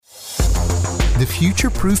The Future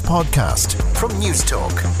Proof Podcast from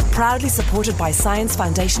Newstalk. Proudly supported by Science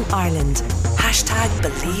Foundation Ireland.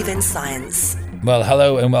 #BelieveInScience. Well,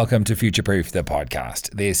 hello and welcome to Future Proof, the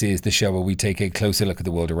podcast. This is the show where we take a closer look at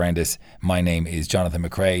the world around us. My name is Jonathan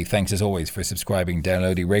McRae. Thanks as always for subscribing,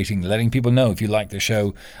 downloading, rating, letting people know if you like the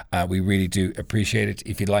show. We really do appreciate it.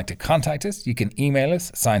 If you'd like to contact us, you can email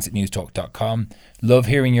us, science@newstalk.com. Love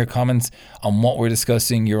hearing your comments on what we're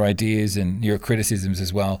discussing, your ideas and your criticisms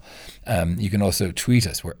as well. You can also tweet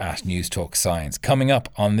us. We're at Newstalk Science. Coming up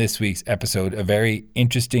on this week's episode, a very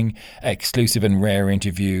interesting, exclusive and rare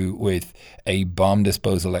interview with a bomb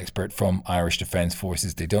disposal expert from Irish Defence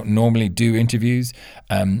Forces. They don't normally do interviews,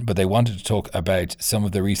 but they wanted to talk about some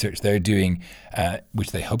of the research they're doing,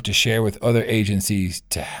 which they hope to share with other agencies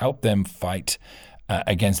to help them fight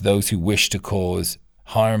against those who wish to cause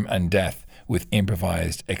harm and death with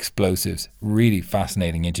improvised explosives. Really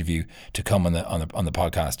fascinating interview to come on the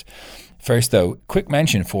podcast. First, though, quick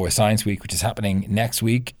mention for Science Week, which is happening next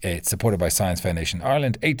week. It's supported by Science Foundation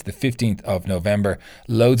Ireland, 8th to the 15th of November.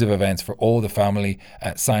 Loads of events for all the family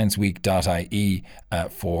at scienceweek.ie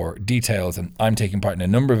for details. And I'm taking part in a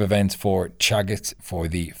number of events for Teagasc, for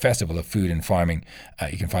the Festival of Food and Farming.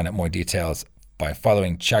 You can find out more details by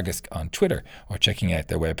following Teagasc on Twitter or checking out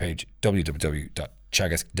their webpage,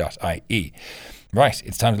 www.teagasc.ie. Right,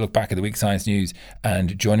 it's time to look back at the week's science news,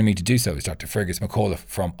 and joining me to do so is Dr. Fergus McAuliffe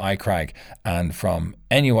from ICRAG, and from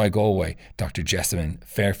NUI Galway, Dr. Jessamine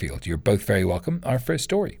Fairfield. You're both very welcome. Our first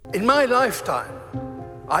story. In my lifetime,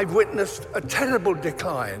 I've witnessed a terrible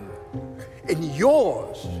decline. In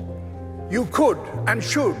yours, you could and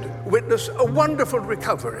should witness a wonderful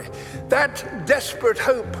recovery. That desperate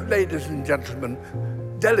hope, ladies and gentlemen,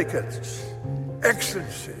 delegates,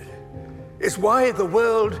 excellency, is why the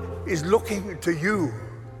world is looking to you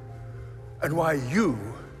and why you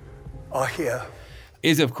are here.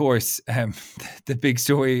 Is, of course, the big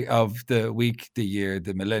story of the week, the year,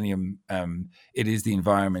 the millennium. It is the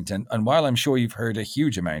environment. And while I'm sure you've heard a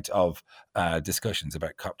huge amount of discussions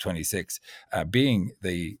about COP26 being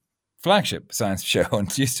the flagship science show on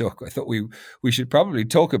Newstalk, I thought we should probably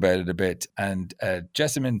talk about it a bit. And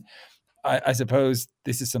Jessamine, I suppose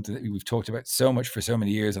this is something that we've talked about so much for so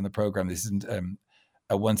many years on the program. This isn't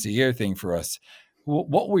a once a year thing for us.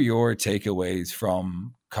 What were your takeaways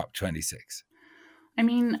from COP26? I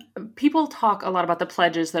mean, people talk a lot about the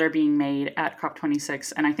pledges that are being made at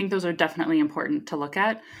COP26, and I think those are definitely important to look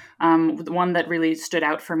at. The one that really stood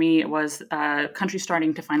out for me was countries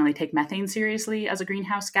starting to finally take methane seriously as a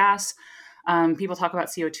greenhouse gas. People talk about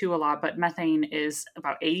CO2 a lot, but methane is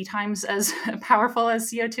about 80 times as powerful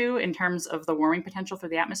as CO2 in terms of the warming potential for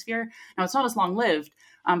the atmosphere. Now, it's not as long-lived,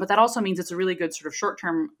 but that also means it's a really good sort of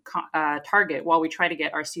short-term target while we try to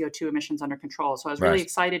get our CO2 emissions under control. So I was really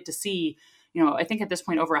excited to see, I think at this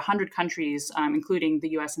point, over 100 countries, including the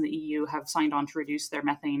US and the EU, have signed on to reduce their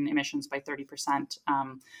methane emissions by 30%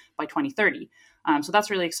 by 2030. So that's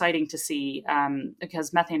really exciting to see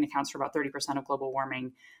because methane accounts for about 30% of global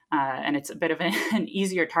warming. And it's a bit of an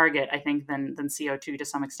easier target, I think, than CO2 to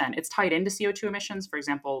some extent. It's tied into CO2 emissions. For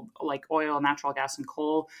example, like oil, natural gas, and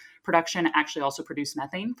coal production actually also produce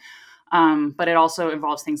methane. But it also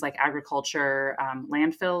involves things like agriculture,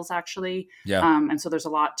 landfills, actually. Yeah. And so there's a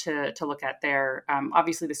lot to look at there.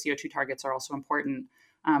 Obviously, the CO2 targets are also important,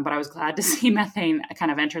 but I was glad to see methane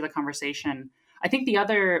kind of enter the conversation. I think the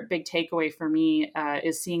other big takeaway for me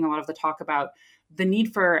is seeing a lot of the talk about the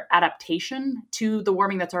need for adaptation to the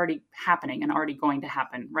warming that's already happening and already going to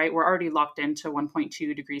happen, right? We're already locked into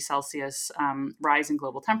 1.2 degrees Celsius rise in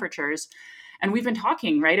global temperatures. And we've been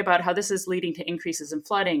talking, right, about how this is leading to increases in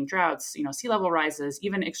flooding, droughts, sea level rises,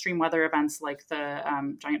 even extreme weather events like the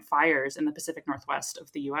giant fires in the Pacific Northwest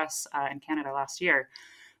of the US and Canada last year.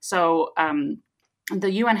 So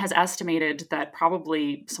the UN has estimated that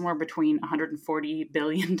probably somewhere between $140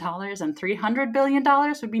 billion and $300 billion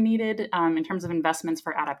would be needed in terms of investments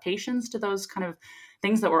for adaptations to those kind of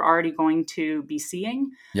things that we're already going to be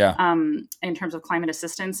seeing in terms of climate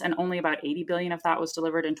assistance. And only about 80 billion of that was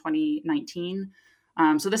delivered in 2019.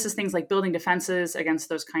 So this is things like building defenses against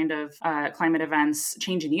those kind of climate events,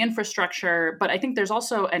 changing the infrastructure. But I think there's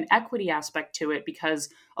also an equity aspect to it because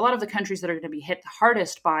a lot of the countries that are going to be hit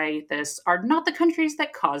hardest by this are not the countries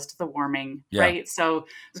that caused the warming, right? So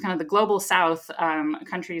it's kind of the global south,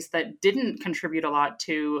 countries that didn't contribute a lot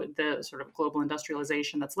to the sort of global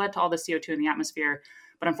industrialization that's led to all the CO2 in the atmosphere,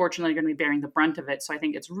 but unfortunately are going to be bearing the brunt of it. So I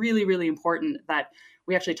think it's really, really important that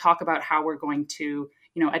we actually talk about how we're going to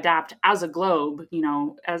adapt as a globe,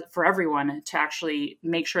 for everyone to actually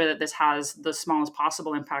make sure that this has the smallest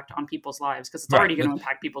possible impact on people's lives, because it's already going to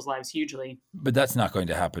impact people's lives hugely. But that's not going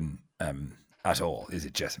to happen at all, is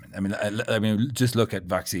it, Jessamine? I mean, just look at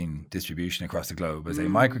vaccine distribution across the globe as a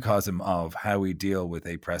microcosm of how we deal with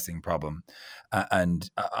a pressing problem. And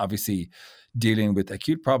obviously, dealing with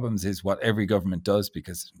acute problems is what every government does,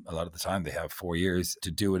 because a lot of the time they have 4 years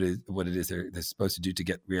to do what it is they're supposed to do to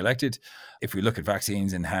get reelected. If we look at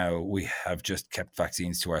vaccines and how we have just kept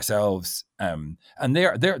vaccines to ourselves, and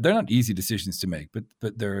they're not easy decisions to make,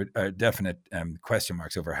 but there are definite question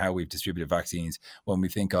marks over how we've distributed vaccines when we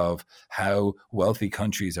think of how wealthy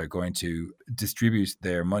countries are going to distribute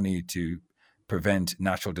their money to prevent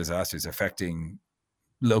natural disasters affecting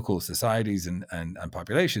local societies and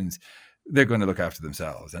populations. They're going to look after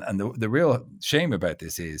themselves. And the real shame about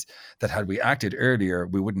this is that had we acted earlier,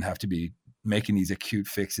 we wouldn't have to be making these acute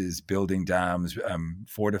fixes, building dams,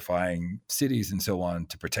 fortifying cities and so on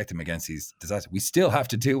to protect them against these disasters. We still have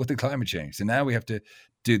to deal with the climate change. So now we have to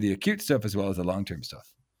do the acute stuff as well as the long-term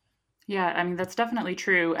stuff. Yeah, I mean, that's definitely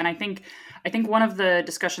true. And I think one of the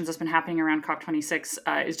discussions that's been happening around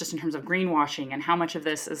COP26 is just in terms of greenwashing and how much of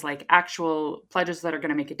this is like actual pledges that are going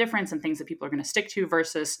to make a difference and things that people are going to stick to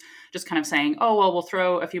versus just kind of saying, oh, well, we'll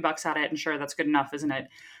throw a few bucks at it and sure, that's good enough, isn't it?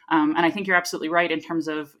 And I think you're absolutely right in terms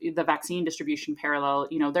of the vaccine distribution parallel.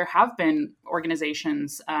 You know, there have been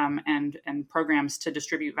organizations and programs to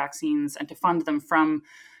distribute vaccines and to fund them from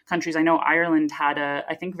countries. I know Ireland had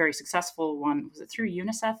I think, very successful one. Was it through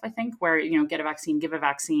UNICEF, I think, where, you know, get a vaccine, give a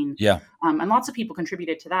vaccine. Yeah. And lots of people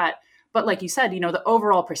contributed to that. But like you said, you know, the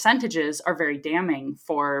overall percentages are very damning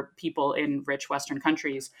for people in rich Western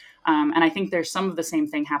countries. And I think there's some of the same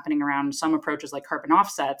thing happening around some approaches like carbon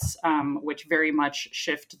offsets, which very much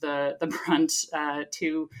shift the brunt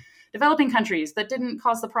to developing countries that didn't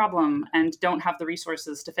cause the problem and don't have the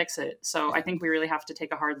resources to fix it. So I think we really have to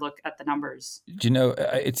take a hard look at the numbers. Do you know,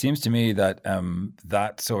 it seems to me that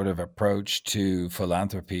that sort of approach to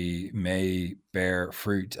philanthropy may bear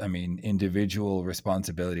fruit. I mean, individual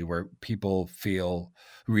responsibility where people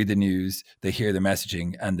read the news, they hear the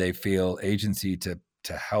messaging, and they feel agency to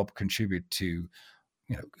help contribute to,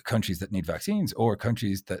 you know, countries that need vaccines or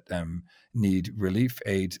countries that need relief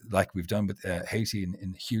aid, like we've done with Haiti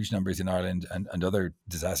in huge numbers in Ireland and other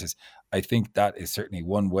disasters. I think that is certainly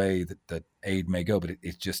one way that aid may go, but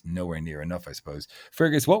it's just nowhere near enough, I suppose.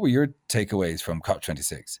 Fergus, what were your takeaways from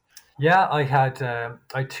COP26? Yeah, I had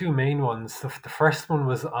two main ones. The first one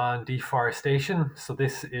was on deforestation. So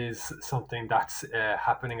this is something that's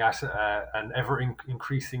happening at an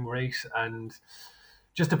ever-increasing rate. And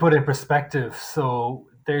just to put in perspective, so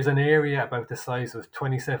there's an area about the size of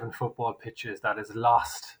 27 football pitches that is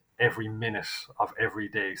lost every minute of every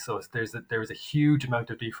day. So there's a huge amount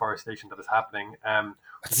of deforestation that is happening.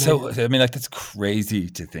 That's crazy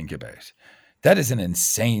to think about. That is an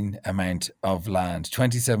insane amount of land,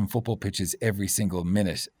 27 football pitches every single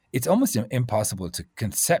minute. It's almost impossible to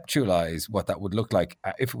conceptualize what that would look like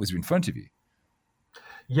if it was in front of you.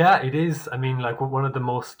 Yeah, it is. I mean, like, one of the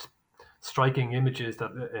most striking images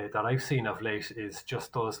that I've seen of late is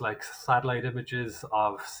just those like satellite images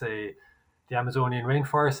of, say, the Amazonian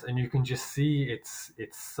rainforest, and you can just see its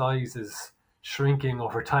size is shrinking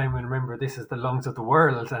over time. And remember, this is the lungs of the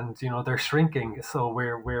world, and, you know, they're shrinking. So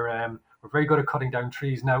we're very good at cutting down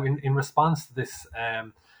trees now. In response to this,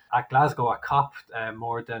 at Glasgow at COP,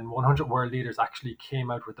 more than 100 world leaders actually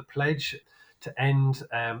came out with a pledge to end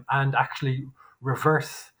and actually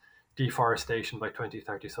reverse deforestation by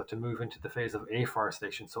 2030, so to move into the phase of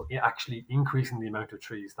afforestation, so actually increasing the amount of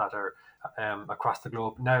trees that are across the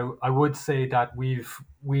globe. Now, I would say that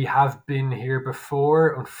we have been here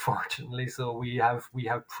before, unfortunately, so we have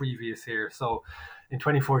previous here. So in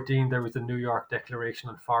 2014 there was the New York Declaration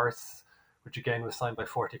on Forests, which again was signed by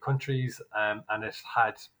 40 countries, and it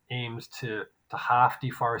had aimed to half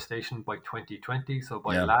deforestation by 2020, so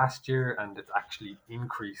by last year, and it's actually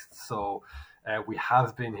increased. So we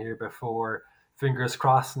have been here before. Fingers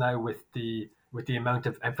crossed now with the amount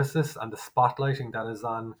of emphasis and the spotlighting that is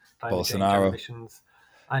on climate change emissions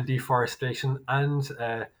and deforestation and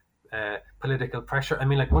political pressure. I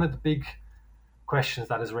mean, like, one of the big questions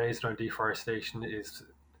that is raised around deforestation is,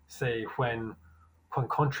 say, when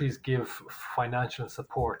countries give financial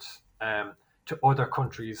support to other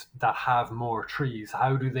countries that have more trees,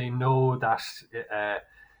 how do they know that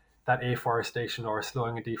that afforestation or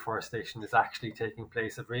slowing of deforestation is actually taking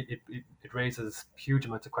place? It raises huge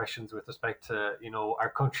amounts of questions with respect to, you know,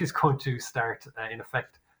 are countries going to start, in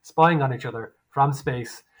effect, spying on each other from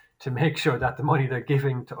space to make sure that the money they're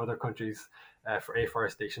giving to other countries for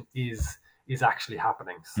afforestation is actually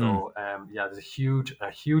happening? So there's a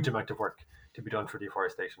huge amount of work to be done for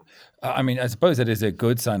deforestation. I mean, I suppose that is a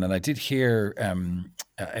good sign. And I did hear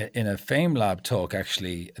in a FameLab talk,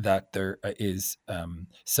 actually, that there is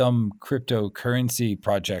some cryptocurrency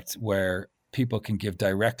projects where people can give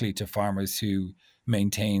directly to farmers who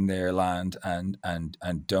maintain their land and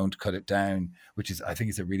don't cut it down, which is, I think,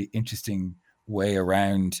 is a really interesting way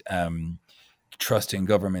around trusting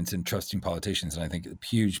governments and trusting politicians. And I think a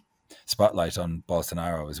huge spotlight on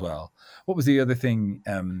Bolsonaro as well. What was the other thing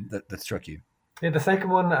that struck you? Yeah, the second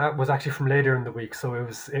one was actually from later in the week. So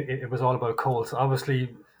it was all about coal. So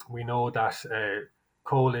obviously we know that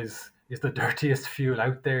coal is the dirtiest fuel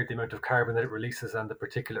out there. The amount of carbon that it releases and the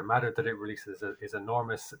particulate matter that it releases is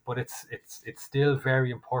enormous, but it's still very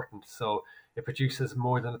important. So it produces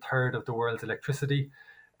more than a third of the world's electricity.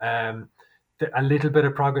 A little bit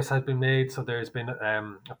of progress has been made. So there's been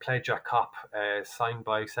a pledge at COP signed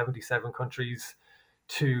by 77 countries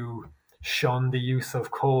to shun the use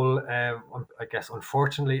of coal. I guess,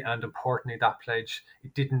 unfortunately and importantly, that pledge,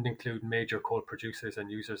 it didn't include major coal producers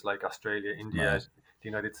and users like Australia, India, right, the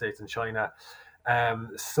United States and China.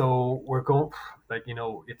 So we're going,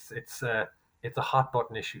 it's a hot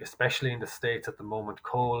button issue, especially in the States at the moment.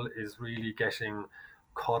 Coal is really getting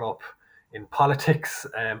caught up in politics,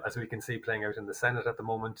 as we can see playing out in the Senate at the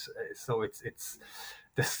moment. So it's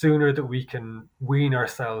the sooner that we can wean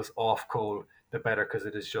ourselves off coal, the better, because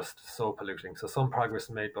it is just so polluting. So some progress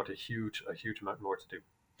made, but a huge amount more to do.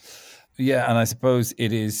 Yeah, and I suppose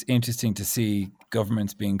it is interesting to see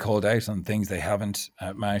governments being called out on things they haven't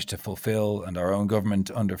managed to fulfill, and our own government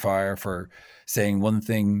under fire for saying one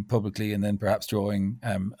thing publicly and then perhaps drawing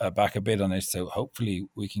back a bit on it. So hopefully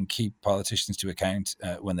we can keep politicians to account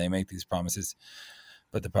when they make these promises.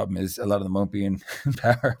 But the problem is a lot of them won't be in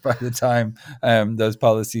power by the time those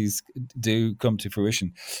policies do come to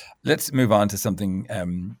fruition. Let's move on to something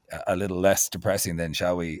a little less depressing then,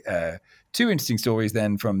 shall we? Two interesting stories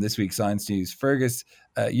then from this week's Science News. Fergus,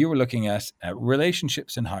 you were looking at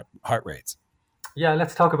relationships and heart rates. Yeah,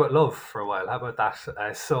 let's talk about love for a while. How about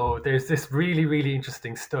that? So there's this really, really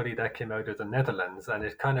interesting study that came out of the Netherlands, and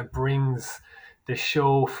it kind of brings the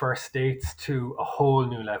show first dates to a whole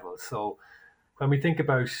new level. So when we think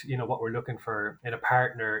about, what we're looking for in a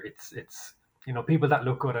partner, it's people that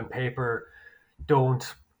look good on paper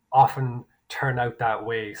don't often turn out that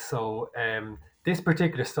way. So this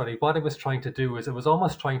particular study, what it was trying to do is it was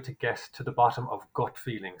almost trying to get to the bottom of gut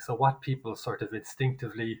feeling. So what people sort of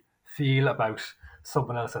instinctively feel about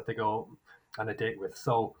someone else that they go on a date with.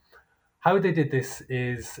 So how they did this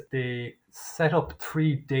is they set up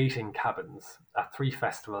 3 dating cabins at 3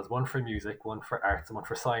 festivals, one for music, one for arts, and one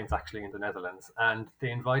for science, actually, in the Netherlands. And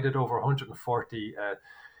they invited over 140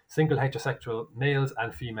 single heterosexual males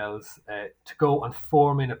and females to go on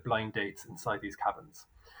 4-minute blind dates inside these cabins.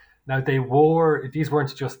 Now, these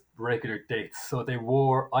weren't just regular dates. So they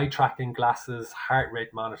wore eye-tracking glasses, heart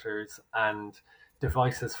rate monitors, and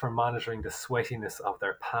devices for monitoring the sweatiness of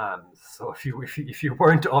their palms. So if you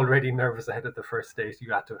weren't already nervous ahead of the first date,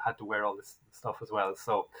 you had to wear all this stuff as well.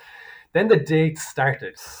 So then the date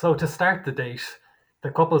started. So to start the date,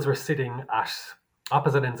 the couples were sitting at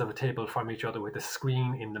opposite ends of a table from each other with a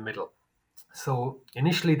screen in the middle. So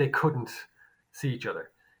initially they couldn't see each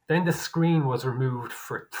other. Then the screen was removed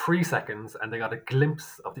for 3 seconds and they got a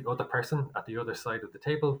glimpse of the other person at the other side of the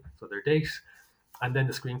table, so their date. And then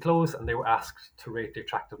the screen closed and they were asked to rate the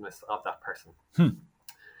attractiveness of that person.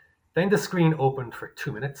 Then the screen opened for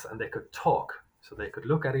 2 minutes and they could talk. So they could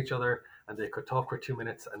look at each other and they could talk for 2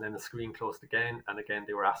 minutes, and then the screen closed again. And again,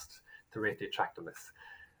 they were asked to rate the attractiveness.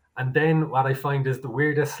 And then what I find is the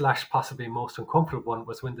weirdest / possibly most uncomfortable one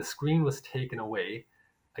was when the screen was taken away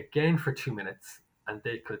again for 2 minutes and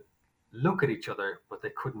they could look at each other, but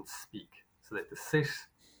they couldn't speak. So they had to sit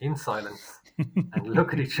in silence and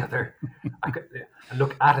look at each other and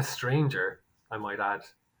look at a stranger, I might add,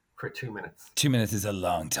 for 2 minutes. 2 minutes is a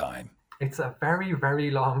long time. It's a very,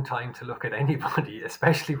 very long time to look at anybody,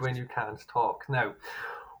 especially when you can't talk. Now,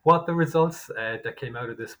 what the results that came out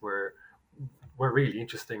of this were really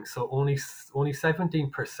interesting. So only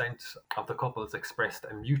 17% of the couples expressed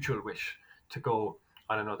a mutual wish to go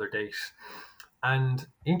on another date. And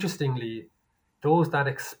interestingly, those that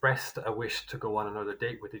expressed a wish to go on another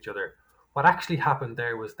date with each other, what actually happened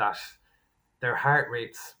there was that their heart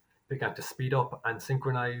rates began to speed up and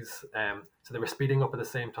synchronize. So they were speeding up at the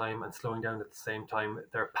same time and slowing down at the same time.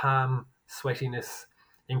 Their palm sweatiness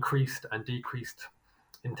increased and decreased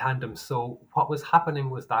in tandem. So what was happening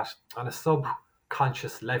was that on a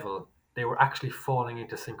subconscious level, they were actually falling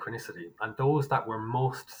into synchronicity. And those that were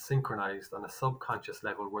most synchronized on a subconscious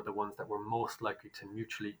level were the ones that were most likely to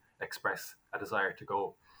mutually express a desire to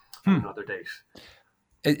go on another date.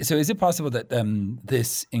 So is it possible that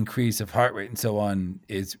this increase of heart rate and so on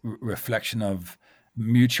is reflection of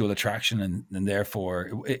mutual attraction, and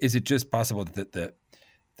therefore is it just possible that the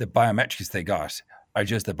biometrics they got are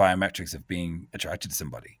just the biometrics of being attracted to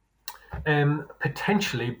somebody?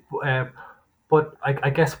 Potentially, but I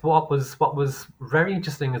guess what was very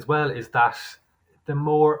interesting as well is that the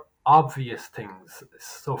more obvious things,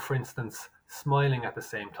 so for instance, smiling at the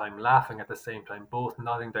same time, laughing at the same time, both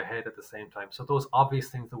nodding their head at the same time. So those obvious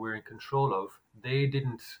things that we're in control of, they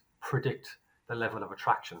didn't predict the level of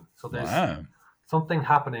attraction. So there's something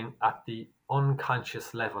happening at the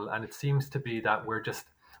unconscious level, and it seems to be that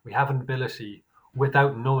we have an ability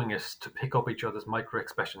without knowing it to pick up each other's micro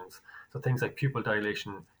expressions. So things like pupil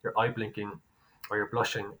dilation, your eye blinking, or your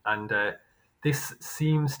blushing, and this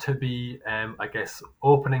seems to be, I guess,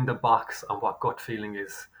 opening the box on what gut feeling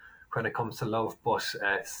is when it comes to love, but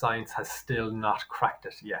science has still not cracked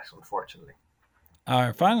it yet, unfortunately.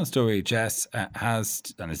 Our final story, Jess, has,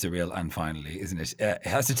 and it's a real and finally, isn't it? It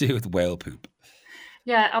has to do with whale poop.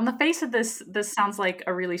 Yeah, on the face of this sounds like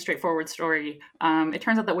a really straightforward story. It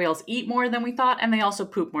turns out that whales eat more than we thought, and they also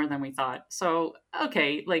poop more than we thought. So,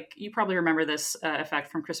 okay, like you probably remember this effect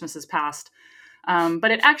from Christmases past. But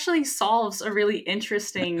it actually solves a really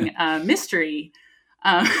interesting mystery.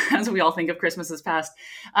 As we all think of Christmases past.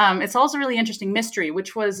 It solves a really interesting mystery,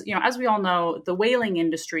 which was, as we all know, the whaling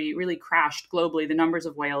industry really crashed globally, the numbers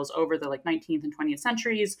of whales over the 19th and 20th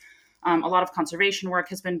centuries. A lot of conservation work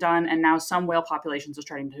has been done, and now some whale populations are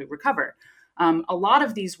starting to recover. A lot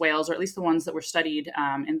of these whales, or at least the ones that were studied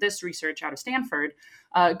in this research out of Stanford,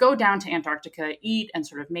 go down to Antarctica, eat and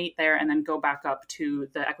sort of mate there, and then go back up to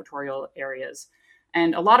the equatorial areas.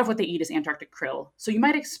 And a lot of what they eat is Antarctic krill. So you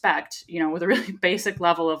might expect, with a really basic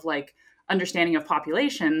level of understanding of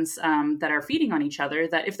populations that are feeding on each other,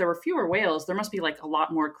 that if there were fewer whales, there must be a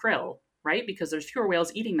lot more krill, right? Because there's fewer whales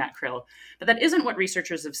eating that krill. But that isn't what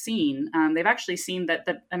researchers have seen. They've actually seen that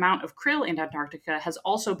the amount of krill in Antarctica has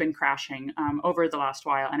also been crashing over the last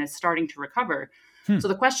while, and it's starting to recover. So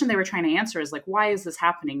the question they were trying to answer is why is this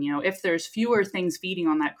happening? If there's fewer things feeding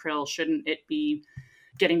on that krill, shouldn't it be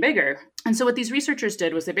getting bigger? And so what these researchers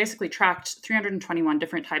did was they basically tracked 321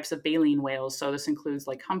 different types of baleen whales. So this includes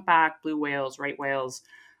humpback, blue whales, right whales.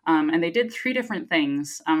 And they did three different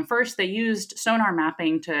things. First, they used sonar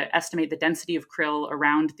mapping to estimate the density of krill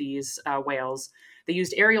around these whales. They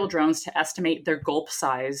used aerial drones to estimate their gulp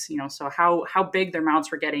size, so how big their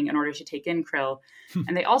mouths were getting in order to take in krill.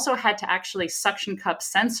 And they also had to actually suction cup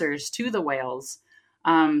sensors to the whales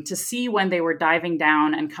to see when they were diving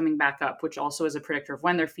down and coming back up, which also is a predictor of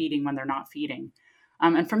when they're feeding, when they're not feeding.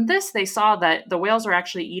 And from this, they saw that the whales are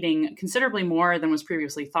actually eating considerably more than was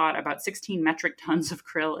previously thought, about 16 metric tons of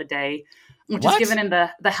krill a day, which is given in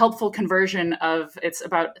the helpful conversion of it's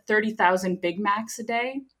about 30,000 Big Macs a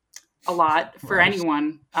day. A lot for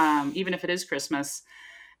anyone, even if it is Christmas.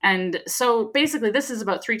 And so basically, this is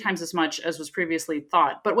about 3 times as much as was previously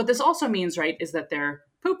thought. But what this also means, right, is that they're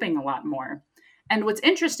pooping a lot more. And what's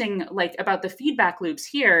interesting, about the feedback loops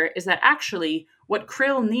here is that actually what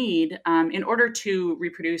krill need in order to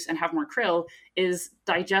reproduce and have more krill is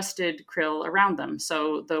digested krill around them.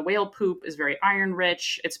 So the whale poop is very iron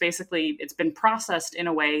rich. It's been processed in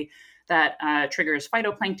a way that triggers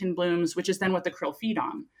phytoplankton blooms, which is then what the krill feed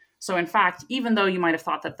on. So in fact, even though you might have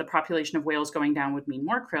thought that the population of whales going down would mean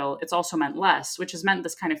more krill, it's also meant less, which has meant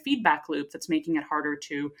this kind of feedback loop that's making it harder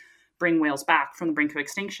to bring whales back from the brink of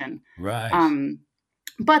extinction. Right.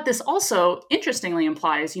 But this also interestingly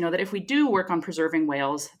implies, that if we do work on preserving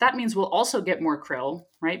whales, that means we'll also get more krill,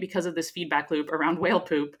 right? Because of this feedback loop around whale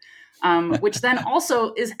poop, which then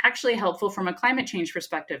also is actually helpful from a climate change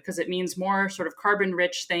perspective, because it means more sort of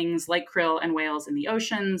carbon-rich things like krill and whales in the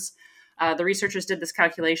oceans. The researchers did this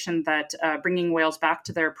calculation that bringing whales back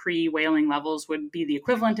to their pre-whaling levels would be the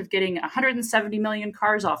equivalent of getting 170 million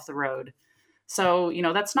cars off the road. So,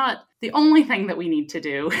 that's not the only thing that we need to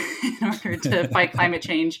do in order to fight climate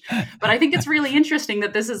change. But I think it's really interesting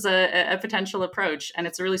that this is a potential approach, and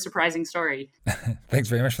it's a really surprising story. Thanks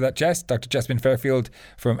very much for that, Jess. Dr. Jessamine Fairfield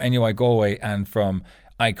from NUI Galway, and from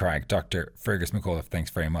ICRAG, Dr. Fergus McAuliffe,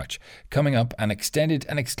 thanks very much. Coming up, an extended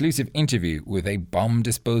and exclusive interview with a bomb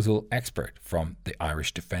disposal expert from the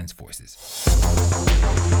Irish Defence Forces.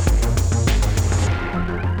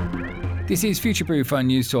 This is Future Proof on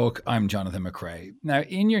News Talk. I'm Jonathan McCrae. Now,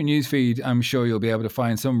 in your newsfeed, I'm sure you'll be able to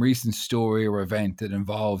find some recent story or event that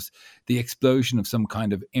involves the explosion of some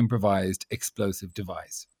kind of improvised explosive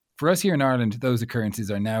device. For us here in Ireland, those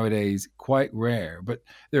occurrences are nowadays quite rare, but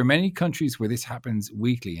there are many countries where this happens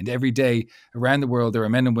weekly, and every day around the world there are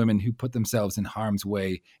men and women who put themselves in harm's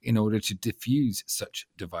way in order to defuse such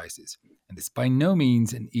devices. And it's by no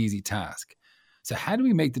means an easy task. So how do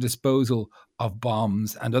we make the disposal of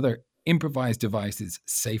bombs and other improvised devices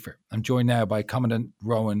safer? I'm joined now by Commandant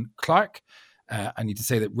Rowan Clarke. I need to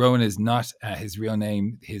say that Rowan is not his real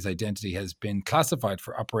name. His identity has been classified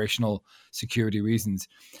for operational security reasons.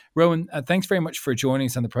 Rowan, thanks very much for joining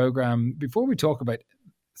us on the program. Before we talk about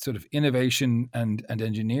sort of innovation and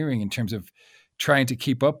engineering in terms of trying to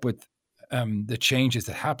keep up with the changes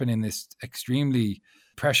that happen in this extremely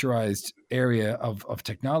pressurized area of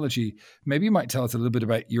technology, maybe you might tell us a little bit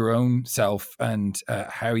about your own self and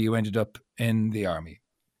how you ended up in the Army.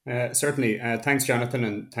 Certainly. Thanks, Jonathan,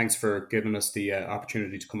 and thanks for giving us the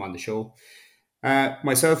opportunity to come on the show.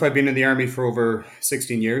 Myself, I've been in the Army for over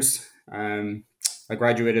 16 years. I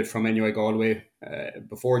graduated from NUI Galway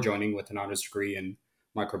before joining with an honours degree in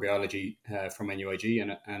microbiology from NUIG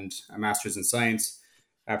and a Master's in Science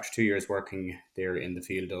after 2 years working there in the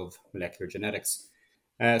field of molecular genetics.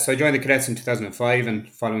 So I joined the cadets in 2005, and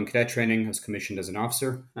following cadet training I was commissioned as an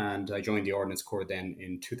officer, and I joined the Ordnance Corps then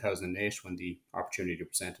in 2008 when the opportunity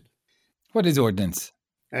presented. What is Ordnance?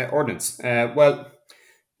 Ordnance. Well,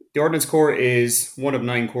 the Ordnance Corps is one of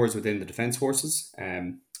 9 corps within the Defence Forces.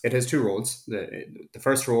 It has 2 roles. The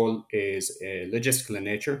first role is logistical in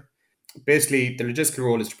nature. Basically, the logistical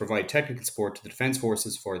role is to provide technical support to the Defence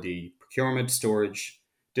Forces for the procurement, storage,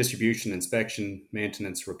 distribution, inspection,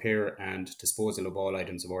 maintenance, repair, and disposal of all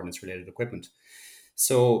items of ordnance-related equipment.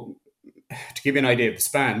 So, to give you an idea of the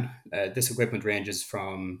span, this equipment ranges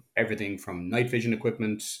from everything from night vision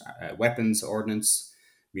equipment, weapons, ordnance,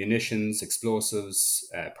 munitions, explosives,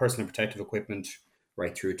 personal protective equipment,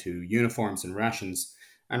 right through to uniforms and rations,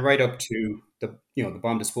 and right up to the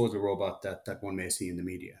bomb disposal robot that one may see in the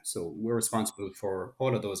media. So we're responsible for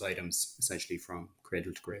all of those items, essentially from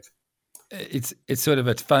cradle to grave. It's sort of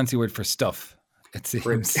a fancy word for stuff. It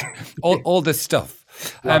seems all this stuff.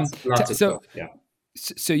 Lots of stuff. Yeah.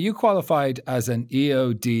 So you qualified as an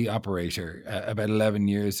EOD operator about 11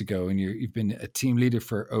 years ago, and you've been a team leader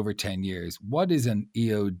for over 10 years. What is an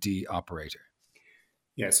EOD operator?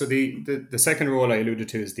 Yeah, so the second role I alluded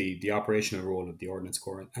to is the operational role of the Ordnance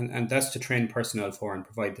Corps, and that's to train personnel for and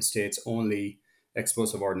provide the state's only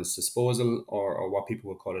explosive ordnance disposal, or what people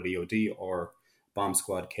will call it EOD, or bomb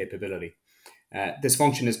squad capability. This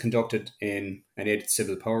function is conducted in an Aided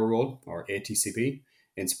Civil Power role, or ATCP,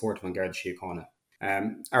 in support of An Garda Síochána.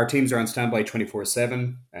 Our teams are on standby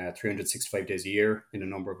 24/7, 365 days a year in a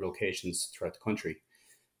number of locations throughout the country.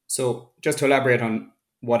 So just to elaborate on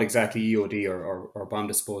what exactly EOD or bomb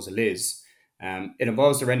disposal is, it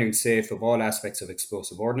involves the rendering safe of all aspects of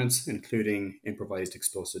explosive ordnance, including improvised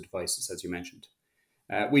explosive devices, as you mentioned.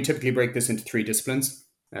 We typically break this into 3 disciplines.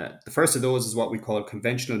 The first of those is what we call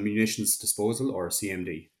conventional munitions disposal, or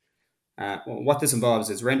CMD. What this involves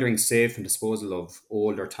is rendering safe and disposal of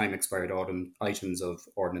old or time-expired items of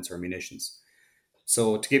ordnance or munitions.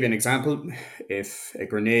 So to give you an example, if a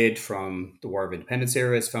grenade from the War of Independence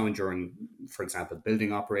era is found during, for example,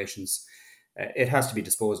 building operations, it has to be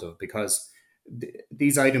disposed of because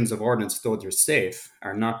these items of ordnance, though they're safe,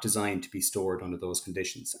 are not designed to be stored under those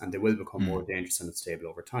conditions, and they will become more dangerous and unstable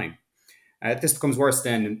over time. This becomes worse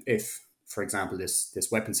then if, for example, this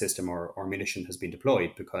weapon system or munition has been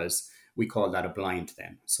deployed, because we call that a blind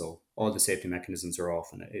then. So all the safety mechanisms are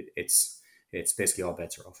off, and it's basically all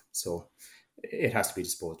bets are off. So it has to be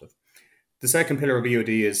disposed of. The second pillar of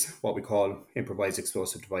EOD is what we call improvised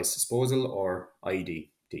explosive device disposal, or IED.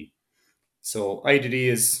 So IED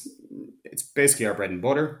it's basically our bread and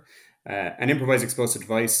butter. An improvised explosive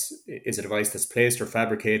device is a device that's placed or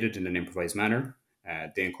fabricated in an improvised manner.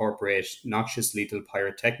 They incorporate noxious, lethal,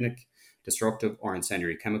 pyrotechnic, destructive, or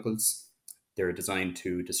incendiary chemicals. They're designed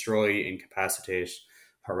to destroy, incapacitate,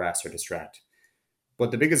 harass, or distract.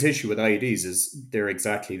 But the biggest issue with IEDs is they're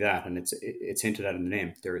exactly that, and it's hinted at in the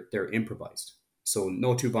name. They're improvised. So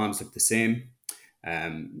no 2 bombs look the same.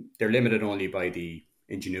 They're limited only by the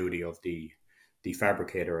ingenuity of the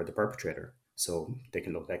fabricator or the perpetrator. So they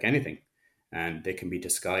can look like anything, and they can be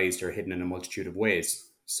disguised or hidden in a multitude of ways.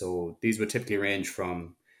 So these would typically range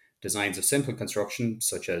from designs of simple construction,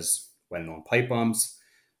 such as well-known pipe bombs,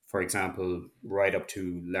 for example, right up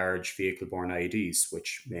to large vehicle-borne IEDs,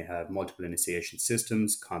 which may have multiple initiation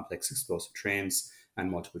systems, complex explosive trains,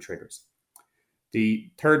 and multiple triggers.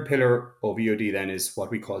 The third pillar of EOD then is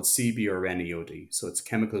what we call CB or NEOD. So it's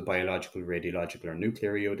chemical, biological, radiological, or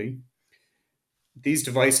nuclear EOD. these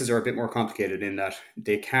devices are a bit more complicated in that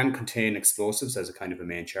they can contain explosives as a kind of a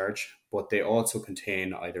main charge, but they also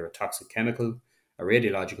contain either a toxic chemical, a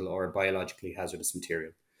radiological, or a biologically hazardous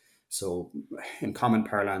material. So, in common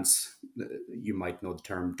parlance, you might know the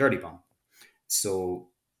term dirty bomb. So,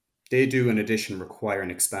 they do, in addition, require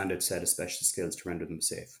an expanded set of special skills to render them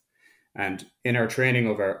safe. And in our training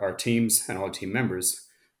of our teams and all team members,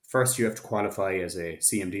 first you have to qualify as a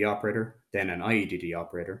CMD operator, then an IEDD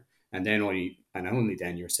operator, and then only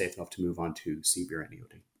then you're safe enough to move on to CBRN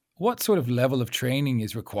EOD. What sort of level of training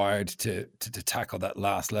is required to tackle that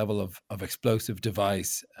last level of explosive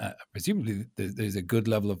device? Presumably there's a good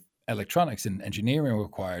level of electronics and engineering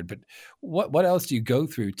required, but what else do you go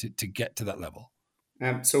through to get to that level?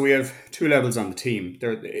 So we have two levels on the team.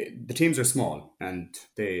 The teams are small and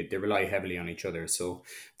they rely heavily on each other. So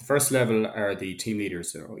the first level are the team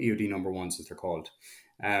leaders, or EOD number ones as they're called.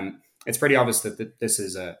 It's pretty obvious that this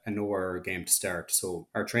is a nowhere game to start. So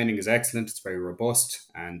our training is excellent, it's very robust,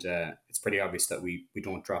 and it's pretty obvious that we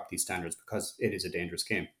don't drop these standards because it is a dangerous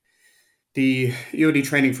game. The EOD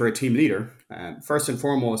training for a team leader, first and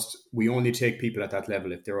foremost, we only take people at that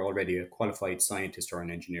level if they're already a qualified scientist or an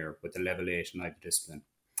engineer with a level 8 in either discipline.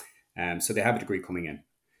 So they have a degree coming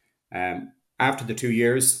in. After the 2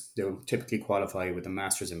 years, they'll typically qualify with a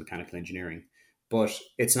master's in mechanical engineering. But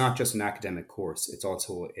it's not just an academic course, it's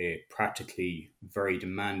also a practically very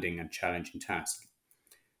demanding and challenging task.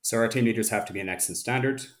 So our team leaders have to be an excellent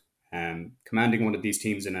standard. Commanding one of these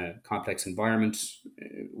teams in a complex environment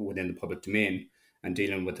within the public domain and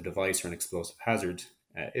dealing with a device or an explosive hazard,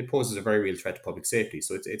 it poses a very real threat to public safety.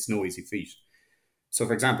 So it's no easy feat. So,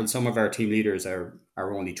 for example, some of our team leaders are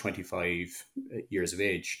only 25 years of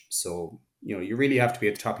age. So, you really have to be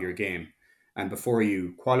at the top of your game. And before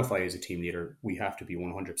you qualify as a team leader, we have to be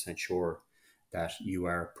 100% sure that you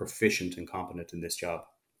are proficient and competent in this job.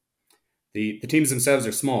 The teams themselves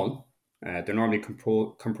are small. They're normally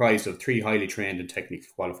comprised of 3 highly trained and technically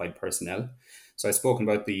qualified personnel. So I've spoken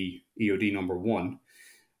about the EOD number 1.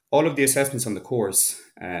 All of the assessments on the course,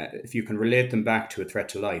 if you can relate them back to a threat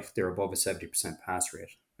to life, they're above a 70% pass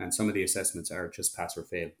rate. And some of the assessments are just pass or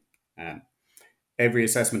fail. Every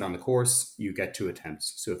assessment on the course, you get 2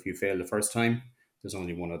 attempts. So if you fail the first time, there's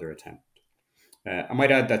only 1 other attempt. I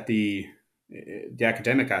might add that the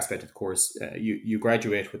academic aspect of the course, you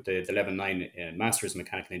graduate with the level 9 Masters in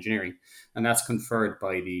Mechanical Engineering, and that's conferred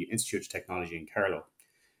by the Institute of Technology in Carlow.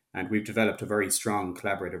 And we've developed a very strong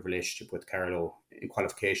collaborative relationship with Carlow in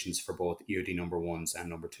qualifications for both EOD number 1s and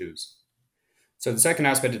number 2s. So the second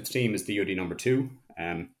aspect of the team is the EOD number 2.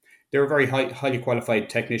 They're a very highly qualified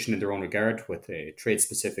technician in their own regard with a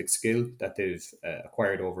trade-specific skill that they've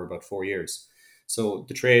acquired over about 4 years. So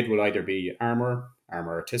the trade will either be armour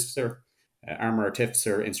artificer,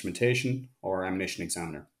 instrumentation, or ammunition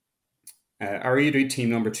examiner. Our EOD team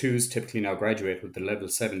number 2s typically now graduate with the level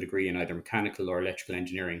 7 degree in either mechanical or electrical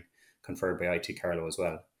engineering conferred by IT Carlow as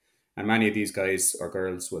well. And many of these guys or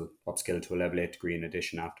girls will upskill to a level 8 degree in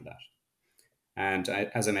addition after that. And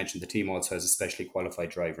as I mentioned, the team also has a specially qualified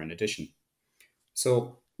driver in addition.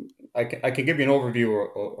 So I can give you an overview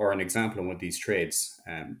or an example on one of these trades.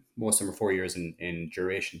 Most of them are 4 years in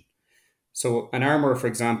duration. So an armourer, for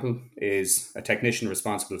example, is a technician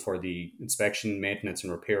responsible for the inspection, maintenance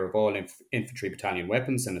and repair of all infantry battalion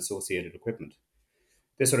weapons and associated equipment.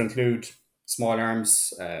 This would include small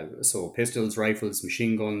arms, so pistols, rifles,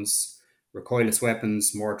 machine guns, recoilless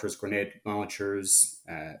weapons, mortars, grenade launchers,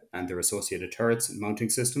 and their associated turrets and mounting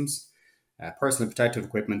systems, personal protective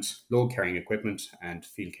equipment, load carrying equipment, and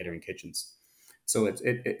field catering kitchens. So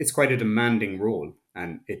it's quite a demanding role,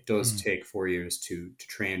 and it does take 4 years to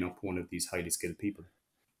train up one of these highly skilled people.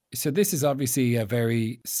 So this is obviously a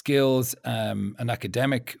very skills and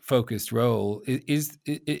academic focused role. Is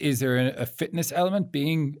there a fitness element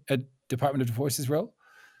being a Department of Forces role?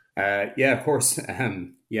 Yeah, of course.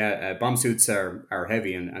 Bomb suits are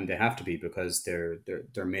heavy, and they have to be because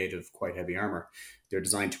they're made of quite heavy armor. They're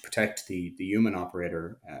designed to protect the human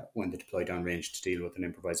operator when they deploy downrange to deal with an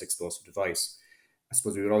improvised explosive device. I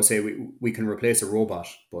suppose we would always say we can replace a robot,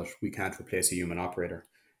 but we can't replace a human operator.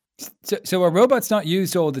 So are robots not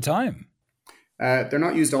used all the time? They're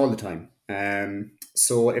not used all the time.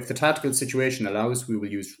 So if the tactical situation allows, we will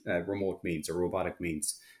use remote means or robotic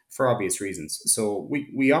means for obvious reasons. So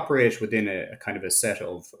we operate within a kind of a set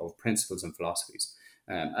of principles and philosophies.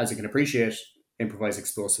 As you can appreciate, improvised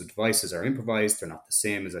explosive devices are improvised. They're not the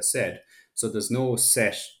same, as I said. So there's no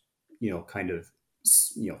set,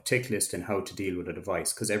 tick list in how to deal with a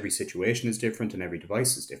device because every situation is different and every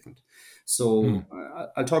device is different. So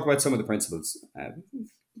I'll talk about some of the principles.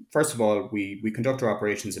 First of all, we conduct our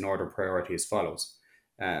operations in order of priority as follows.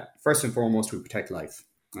 First and foremost, we protect life,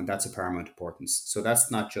 and that's of paramount importance. So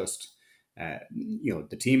that's not just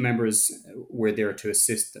the team members. Were there to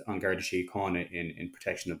assist on Garda Síochána in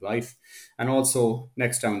protection of life, and also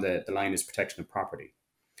next down the line is protection of property.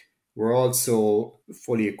 We're also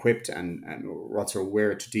fully equipped and we're also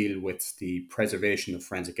aware to deal with the preservation of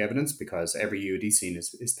forensic evidence, because every EOD scene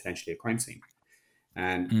is potentially a crime scene.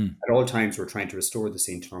 And at all times, we're trying to restore the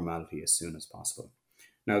scene to normality as soon as possible.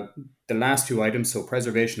 Now, the last two items, so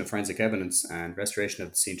preservation of forensic evidence and restoration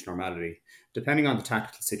of the scene to normality, depending on the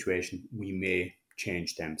tactical situation, we may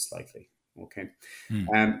change them slightly. Okay.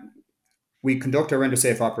 We conduct our render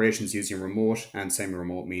safe operations using remote and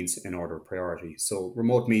semi-remote means in order of priority. So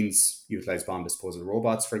remote means utilize bomb disposal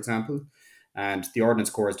robots, for example. And the Ordnance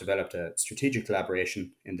Corps has developed a strategic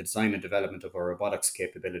collaboration in the design and development of our robotics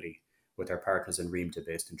capability with our partners in RIMTA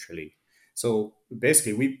based in Tralee. So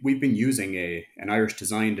basically, we've been using an Irish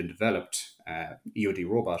designed and developed EOD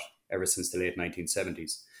robot ever since the late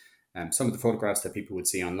 1970s. Some of the photographs that people would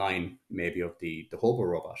see online may be of the Hobo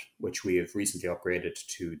robot, which we have recently upgraded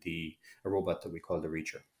to a robot that we call the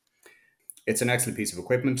Reacher. It's an excellent piece of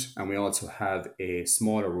equipment, and we also have a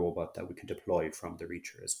smaller robot that we can deploy from the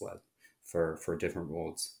Reacher as well for different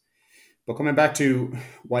roles. But coming back to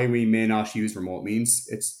why we may not use remote means,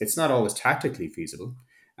 it's not always tactically feasible,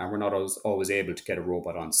 and we're not always able to get a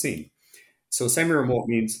robot on scene. So semi-remote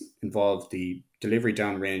means involve the delivery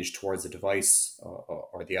downrange towards the device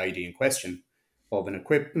or the ID in question of an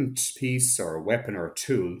equipment piece or a weapon or a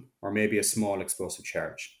tool, or maybe a small explosive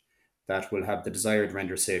charge that will have the desired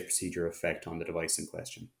render safe procedure effect on the device in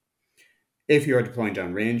question. If you are deploying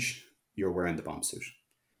downrange, you're wearing the bomb suit.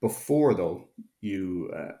 Before, though,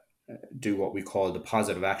 you do what we call the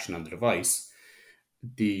positive action on the device,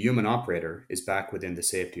 the human operator is back within the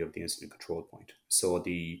safety of the incident control point. So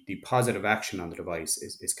the positive action on the device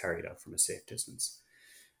is carried out from a safe distance.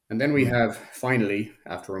 And then we have, finally,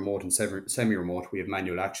 after remote and semi-remote, we have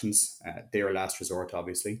manual actions. They are last resort,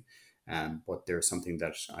 obviously, but they're something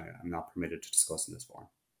that I'm not permitted to discuss in this forum.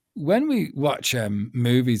 When we watch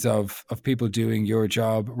movies of people doing your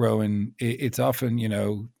job, Rowan, it's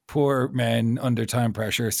often, poor men under time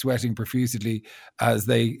pressure, sweating profusely as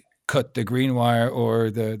they cut the green wire or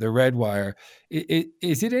the red wire.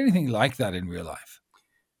 Is it anything like that in real life?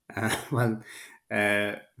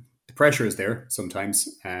 The pressure is there sometimes,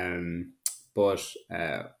 but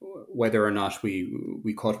whether or not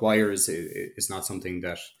we cut wires is not something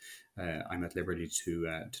that I'm at liberty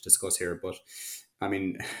to discuss here. But I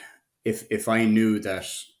mean, if I knew that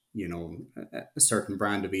a certain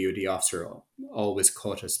brand of EOD officer always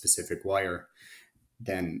cut a specific wire,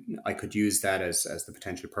 then I could use that as the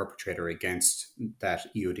potential perpetrator against that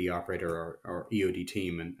EOD operator or EOD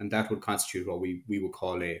team. And that would constitute what we would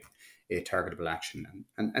call a targetable action.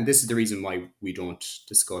 And this is the reason why we don't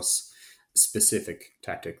discuss specific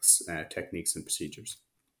tactics, techniques and procedures.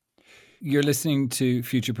 You're listening to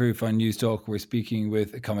Future Proof on News Talk. We're speaking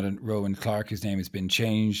with Commandant Rowan Clarke. His name has been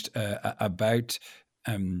changed, about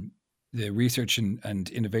the research and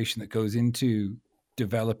innovation that goes into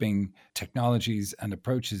developing technologies and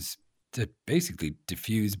approaches to basically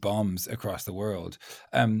diffuse bombs across the world.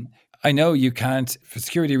 I know you can't, for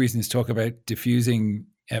security reasons, talk about diffusing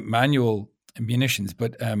manual munitions,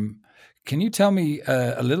 but can you tell me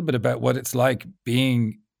a little bit about what it's like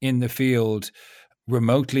being in the field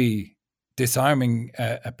remotely disarming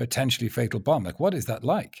a potentially fatal bomb? Like, what is that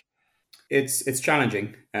like? It's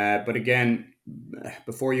challenging, but again,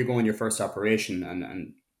 before you go on your first operation,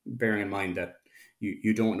 and bearing in mind that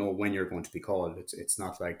you don't know when you're going to be called. It's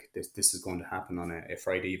not like this is going to happen on a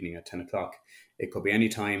Friday evening at 10 o'clock. It could be any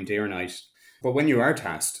time, day or night. But when you are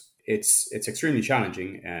tasked, it's extremely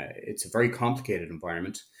challenging. It's a very complicated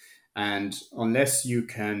environment. And unless you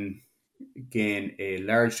can gain a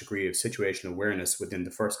large degree of situational awareness within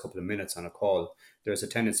the first couple of minutes on a call, there's a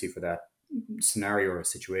tendency for that scenario or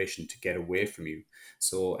situation to get away from you.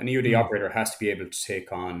 So an EOD operator has to be able to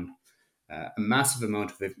take on a massive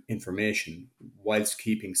amount of information whilst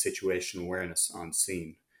keeping situational awareness on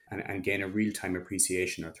scene and gain a real-time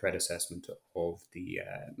appreciation or threat assessment of the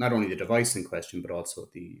not only the device in question, but also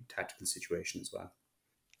the tactical situation as well.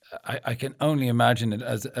 I can only imagine it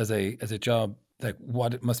as a job, like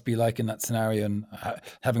what it must be like in that scenario. And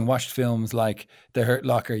having watched films like The Hurt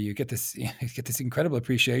Locker, you get this incredible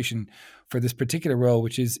appreciation for this particular role,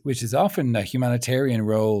 which is often a humanitarian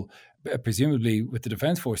role, presumably with the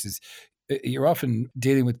Defence Forces. You're often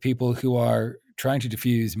dealing with people who are trying to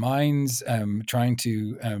defuse mines, trying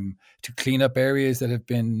to clean up areas that have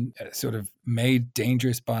been sort of made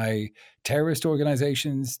dangerous by terrorist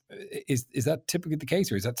organizations. Is that typically the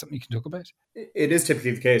case, or is that something you can talk about? It is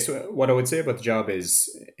typically the case. What I would say about the job is,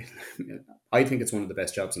 I think it's one of the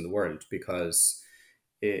best jobs in the world, because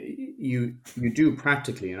you do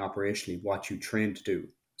practically and operationally what you train to do.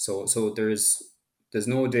 So there's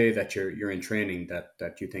no day that you're in training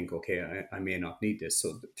that you think, okay, I may not need this.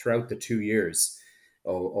 So throughout the 2 years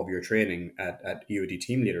of your training at EOD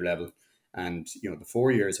team leader level, and the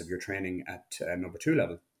 4 years of your training at number 2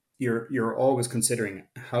 level, you're always considering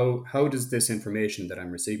how does this information that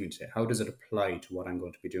I'm receiving today, how does it apply to what I'm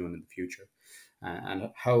going to be doing in the future,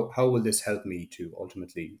 and how will this help me to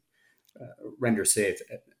ultimately render safe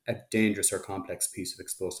a dangerous or complex piece of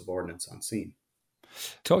explosive ordnance on scene.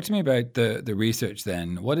 Talk to me about the research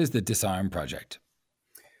then. What is the Disarm Project?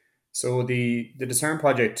 So the Disarm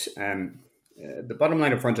Project, the bottom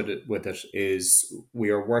line up front with it is we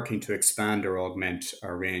are working to expand or augment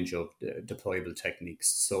our range of deployable techniques.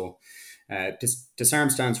 So Disarm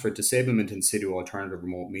stands for Disablement in Situ Alternative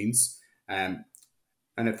Remote Means. And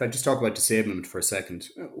if I just talk about disablement for a second,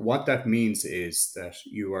 what that means is that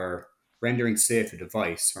you are rendering safe a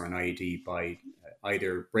device or an IED by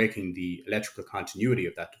either breaking the electrical continuity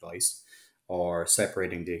of that device or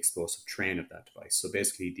separating the explosive train of that device. So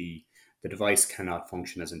basically the device cannot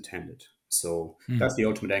function as intended. So that's the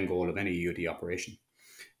ultimate end goal of any EOD operation.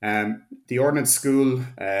 The Ordnance School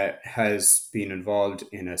has been involved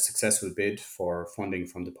in a successful bid for funding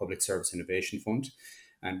from the Public Service Innovation Fund.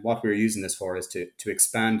 And what we're using this for is to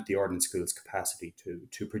expand the Ordnance School's capacity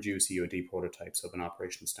to produce EOD prototypes of an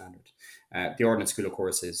operational standard. The Ordnance School, of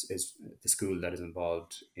course, is the school that is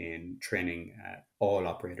involved in training all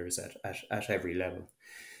operators at every level.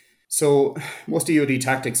 So most EOD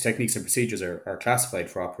tactics, techniques and procedures are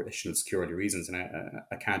classified for operational security reasons, and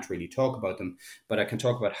I can't really talk about them, but I can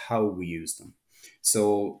talk about how we use them.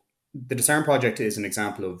 So the Disarm Project is an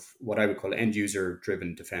example of what I would call end-user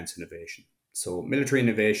driven defense innovation. So military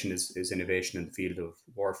innovation is innovation in the field of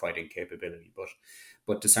warfighting capability,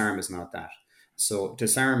 but Disarm is not that. So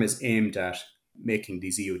Disarm is aimed at making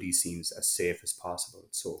these EOD scenes as safe as possible.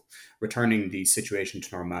 So returning the situation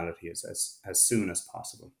to normality as soon as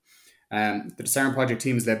possible. The Disarm Project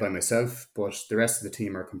team is led by myself, but the rest of the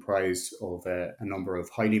team are comprised of a number of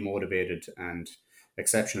highly motivated and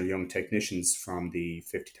exceptional young technicians from the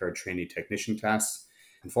 53rd Trainee Technician class.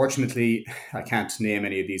 Unfortunately, I can't name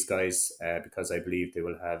any of these guys because I believe they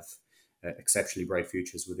will have exceptionally bright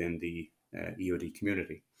futures within the EOD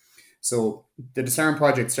community. So the Disarm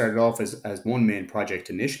Project started off as one main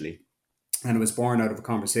project initially, and it was born out of a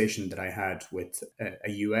conversation that I had with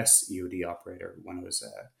a US EOD operator when I was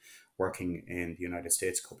working in the United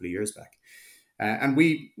States a couple of years back. And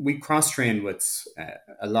we cross-train with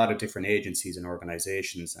a lot of different agencies and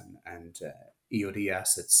organizations and EOD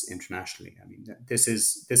assets internationally. I mean, this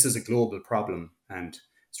is a global problem and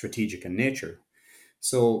strategic in nature.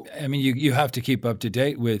 So, I mean, you have to keep up to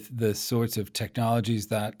date with the sorts of technologies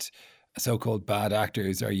that so-called bad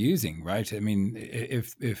actors are using, right? I mean,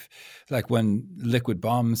 if like when liquid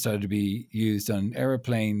bombs started to be used on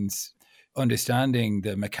airplanes, understanding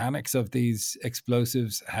the mechanics of these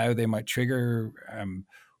explosives, how they might trigger,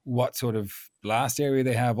 what sort of blast area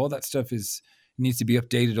they have, all that stuff needs to be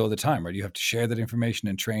updated all the time, right? You have to share that information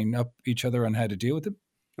and train up each other on how to deal with them.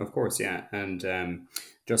 Of course, yeah. And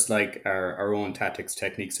just like our own tactics,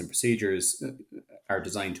 techniques and procedures are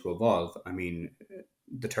designed to evolve, I mean,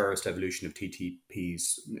 the terrorist evolution of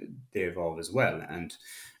TTPs, they evolve as well. And,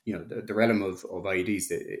 the realm of IEDs,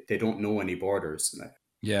 they don't know any borders.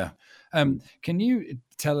 Yeah. Can you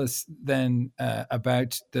tell us then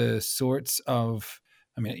about the sorts of,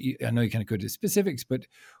 I mean, I know you can't go to specifics, but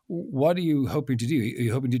what are you hoping to do? Are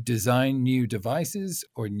you hoping to design new devices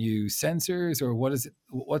or new sensors, or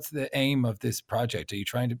what's the aim of this project? Are you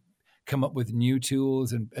trying to come up with new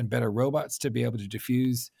tools and better robots to be able to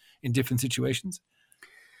diffuse in different situations?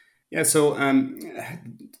 Yeah, so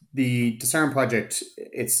the Disarm Project,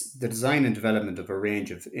 it's the design and development of a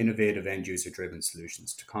range of innovative end-user driven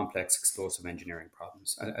solutions to complex explosive engineering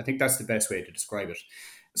problems. I think that's the best way to describe it.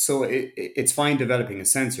 So it's fine developing a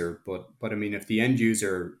sensor, but I mean, if the end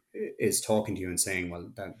user is talking to you and saying, well,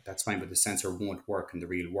 that's fine, but the sensor won't work in the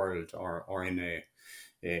real world or in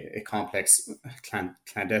a complex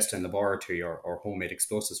clandestine laboratory or homemade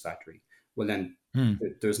explosives factory, well then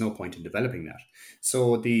there's no point in developing that.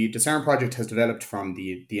 So the Disarm Project has developed from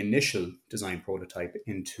the initial design prototype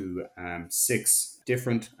into 6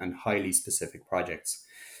 different and highly specific projects.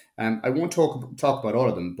 I won't talk about all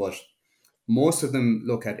of them, but most of them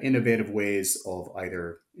look at innovative ways of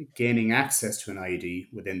either gaining access to an IED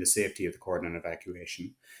within the safety of the cordon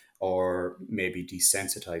evacuation, or maybe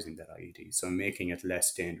desensitizing that IED, so making it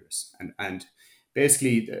less dangerous. And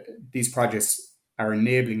basically, these projects are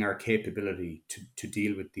enabling our capability to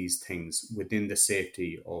deal with these things within the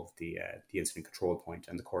safety of the incident control point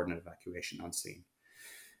and the cordon evacuation on scene.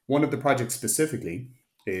 One of the projects specifically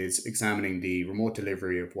is examining the remote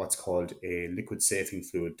delivery of what's called a liquid safing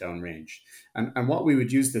fluid downrange. And what we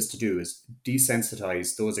would use this to do is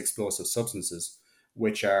desensitize those explosive substances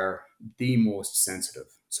which are the most sensitive.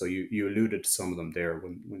 So you alluded to some of them there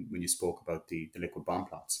when you spoke about the liquid bomb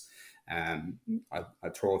plots.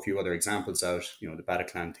 I'll throw a few other examples out. The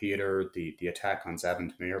Bataclan Theatre, the attack on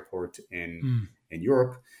Zaventem Airport in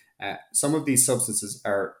Europe. Some of these substances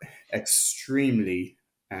are extremely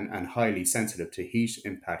and highly sensitive to heat,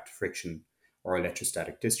 impact, friction, or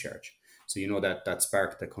electrostatic discharge. So that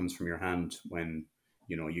spark that comes from your hand when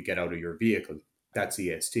you get out of your vehicle, that's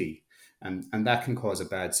ESD, and that can cause a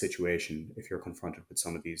bad situation if you're confronted with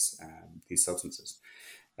some of these substances.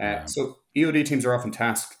 So EOD teams are often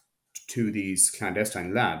tasked to these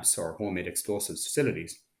clandestine labs or homemade explosives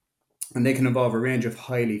facilities, and they can involve a range of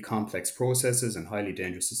highly complex processes and highly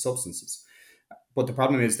dangerous substances. But the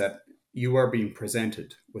problem is that you are being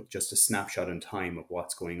presented with just a snapshot in time of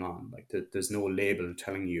what's going on. Like there's no label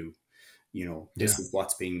telling you, this is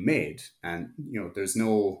what's being made, and there's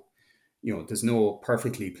no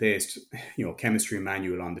perfectly placed chemistry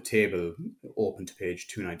manual on the table open to page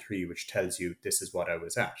 293 which tells you this is what I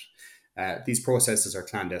was at. These processes are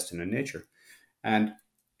clandestine in nature, and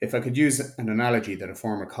if I could use an analogy that a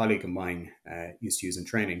former colleague of mine used to use in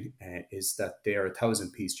training, is that they are a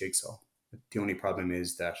 1,000-piece jigsaw. The only problem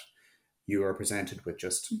is that you are presented with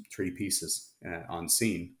just 3 pieces on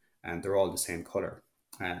scene, and they're all the same color.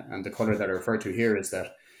 And the color that I refer to here is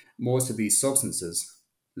that most of these substances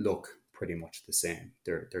look pretty much the same.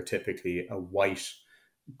 They're typically a white,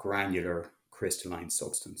 granular, crystalline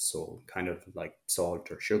substance, so kind of like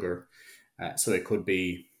salt or sugar. So it could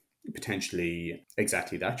be potentially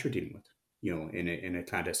exactly that you're dealing with, in a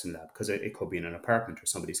clandestine lab, because it could be in an apartment or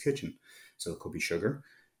somebody's kitchen. So it could be sugar.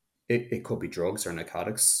 It could be drugs or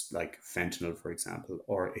narcotics like fentanyl, for example,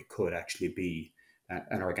 or it could actually be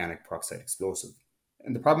an organic peroxide explosive.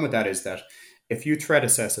 And the problem with that is that if you threat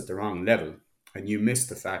assess at the wrong level and you miss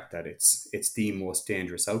the fact that it's the most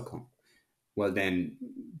dangerous outcome, well, then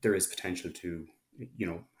there is potential to,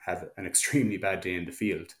 have an extremely bad day in the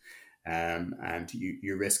field, and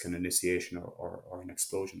you risk an initiation or an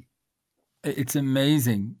explosion. It's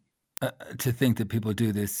amazing to think that people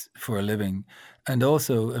do this for a living, and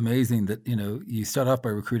also amazing that you start off by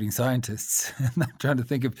recruiting scientists. And I'm trying to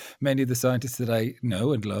think of many of the scientists that I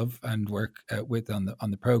know and love and work with on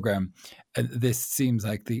the program, and this seems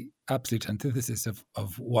like the absolute antithesis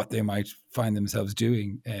of what they might find themselves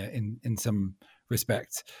doing in some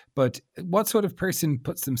respects. But what sort of person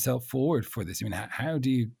puts themselves forward for this? I mean, how do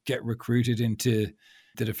you get recruited into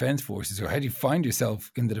the Defence Forces, or how do you find yourself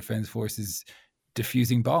in the Defence Forces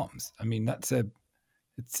diffusing bombs? I mean,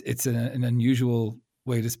 it's an unusual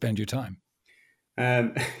way to spend your time.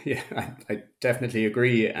 I definitely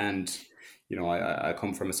agree. And, I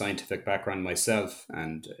come from a scientific background myself.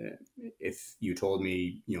 And if you told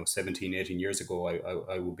me, 17, 18 years ago,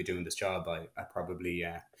 I would be doing this job, I probably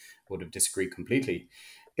would have disagreed completely.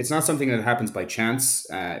 It's not something that happens by chance.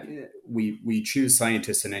 We choose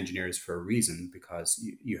scientists and engineers for a reason, because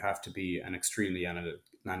you have to be an extremely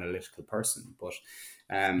analytical person. But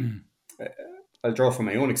I'll draw from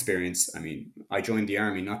my own experience. I mean, I joined the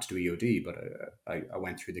army not to do EOD, but I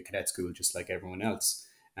went through the cadet school just like everyone else.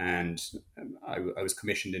 And I was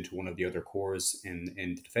commissioned into one of the other corps in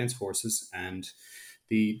the Defence Forces. And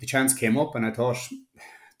the chance came up, and I thought,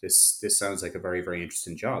 this sounds like a very, very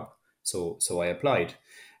interesting job. So I applied.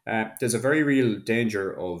 There's a very real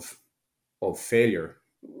danger of failure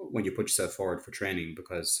when you put yourself forward for training,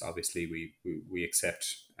 because obviously we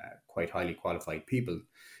accept quite highly qualified people,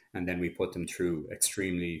 and then we put them through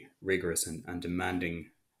extremely rigorous and demanding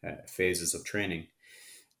phases of training.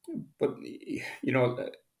 But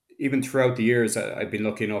even throughout the years, I've been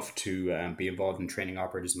lucky enough to be involved in training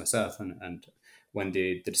operatives myself, and when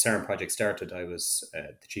the Disarm project started, I was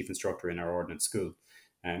the chief instructor in our ordnance school.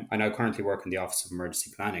 I now currently work in the Office of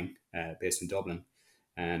Emergency Planning based in Dublin.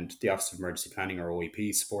 And the Office of Emergency Planning, or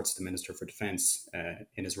OEP, supports the Minister for Defence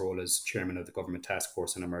in his role as Chairman of the Government Task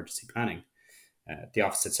Force on Emergency Planning. The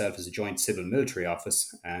office itself is a joint civil-military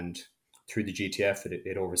office, and through the GTF,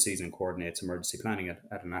 it oversees and coordinates emergency planning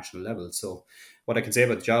at a national level. So what I can say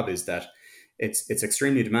about the job is that it's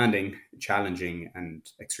extremely demanding, challenging, and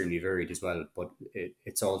extremely varied as well. But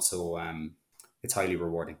it's also it's highly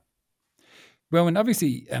rewarding. Rowan,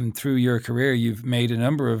 obviously, through your career, you've made a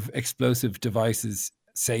number of explosive devices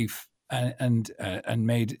safe and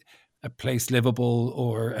made a place livable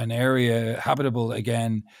or an area habitable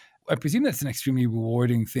again. I presume that's an extremely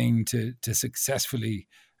rewarding thing to successfully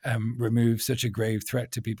remove such a grave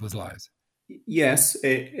threat to people's lives. Yes,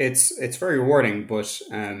 it's very rewarding, but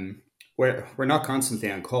we're not constantly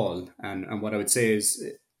on call. And what I would say is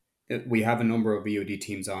we have a number of EOD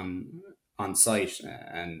teams on site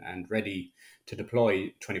and ready to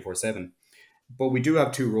deploy 24/7. But we do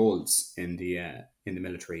have two roles in the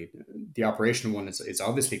military. The operational one is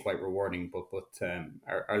obviously quite rewarding, but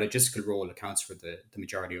our logistical role accounts for the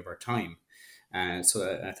majority of our time.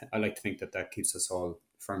 So I like to think that keeps us all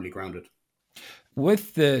firmly grounded.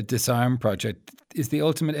 With the Disarm project, is the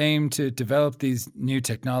ultimate aim to develop these new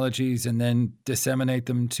technologies and then disseminate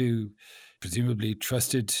them to presumably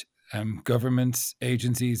trusted governments,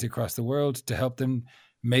 agencies across the world to help them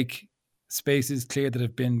make spaces clear that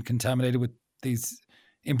have been contaminated with these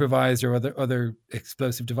improvised or other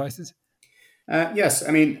explosive devices? Yes,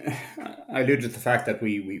 I mean, I alluded to the fact that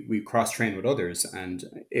we cross-train with others, and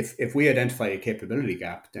if we identify a capability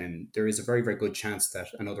gap, then there is a very, very good chance that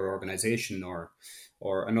another organization or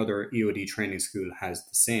another EOD training school has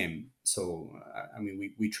the same. So, I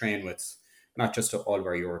mean, we train with not just all of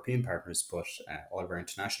our European partners, but all of our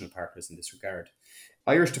international partners in this regard.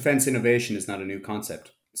 Irish defence innovation is not a new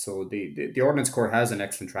concept. So the Ordnance Corps has an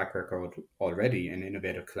excellent track record already in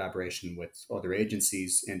innovative collaboration with other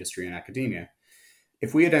agencies, industry and academia.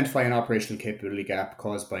 If we identify an operational capability gap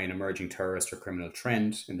caused by an emerging terrorist or criminal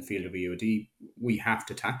trend in the field of EOD, we have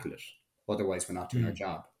to tackle it. Otherwise, we're not doing our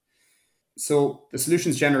job. So the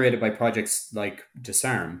solutions generated by projects like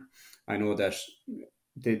Disarm, I know that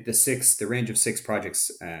the range of 6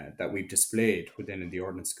 projects that we've displayed within the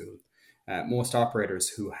Ordnance School, most operators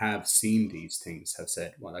who have seen these things have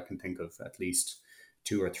said, well, I can think of at least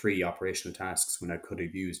 2 or 3 operational tasks when I could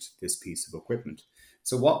have used this piece of equipment.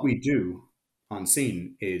 So what we do on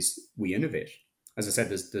scene is we innovate. As I said,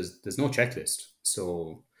 there's no checklist.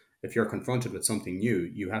 So if you're confronted with something new,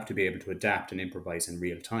 you have to be able to adapt and improvise in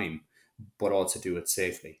real time, but also do it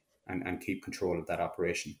safely and keep control of that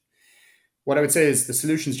operation. What I would say is the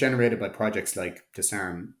solutions generated by projects like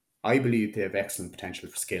Disarm, I believe they have excellent potential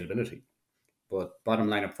for scalability. But bottom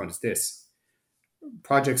line up front is this.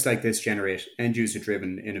 Projects like this generate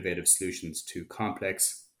end-user-driven innovative solutions to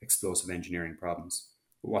complex explosive engineering problems.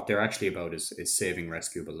 What they're actually about is saving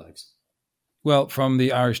rescuable lives. Well, from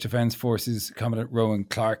the Irish Defence Forces, Commandant Rowan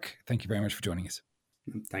Clarke, thank you very much for joining us.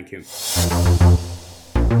 Thank you.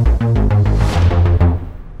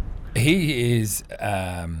 He is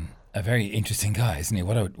a very interesting guy, isn't he?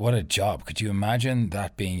 What a job. Could you imagine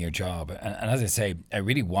that being your job? And as I say, I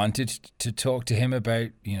really wanted to talk to him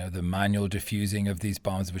about, the manual diffusing of these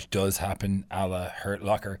bombs, which does happen a la Hurt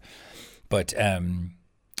Locker. But in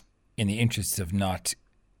the interests of not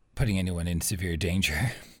putting anyone in severe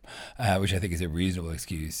danger, which I think is a reasonable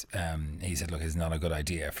excuse, he said, look, it's not a good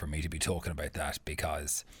idea for me to be talking about that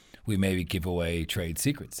because we maybe give away trade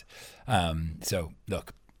secrets. So,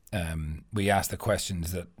 look, we asked the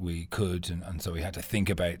questions that we could, and so we had to think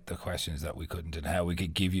about the questions that we couldn't and how we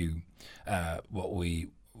could give you what we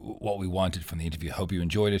wanted from the interview. Hope you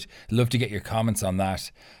enjoyed it. Love to get your comments on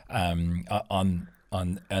that, on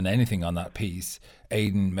anything on that piece.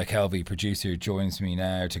 Aidan McKelvey, producer, joins me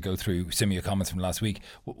now to go through some of your comments from last week.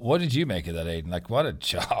 What did you make of that, Aidan? Like, what a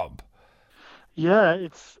job. Yeah,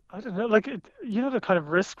 I don't know, the kind of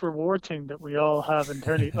risk reward thing that we all have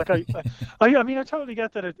internally. Like I mean, I totally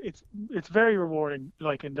get that it's very rewarding,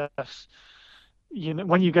 like in that,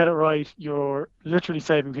 when you get it right, you're literally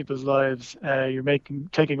saving people's lives. You're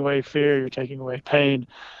taking away fear, you're taking away pain.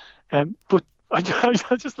 But I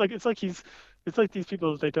just like, it's like these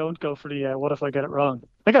people, they don't go for the what if I get it wrong.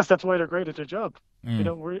 I guess that's why they're great at their job.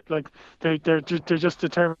 We're like they're just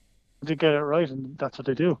determined to get it right, and that's what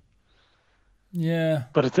they do. Yeah,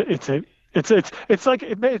 but it's like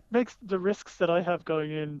it makes the risks that I have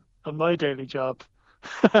going in on my daily job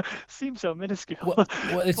seem so minuscule. Well,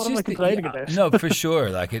 it's what just am I complaining about? No, for sure.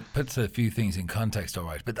 Like, it puts a few things in context, all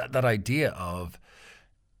right. But that idea of,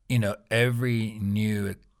 every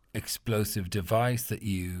new explosive device that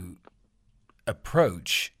you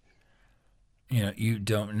approach, you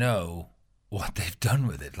don't know what they've done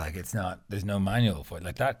with it. Like, there's no manual for it.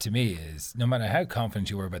 Like, that to me is, no matter how confident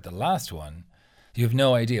you were about the last one, you have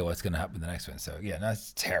no idea what's going to happen with the next one. So, yeah,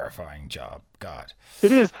 that's a terrifying job. God.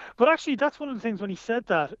 It is. But actually, that's one of the things when he said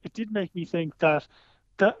that, it did make me think that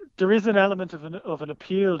that there is an element of an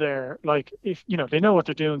appeal there. Like, if they know what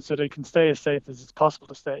they're doing, so they can stay as safe as it's possible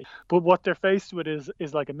to stay. But what they're faced with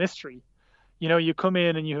is like a mystery. You come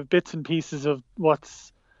in and you have bits and pieces of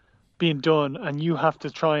what's being done, and you have to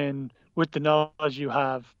try and, with the knowledge you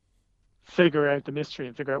have, figure out the mystery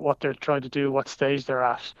and figure out what they're trying to do, what stage they're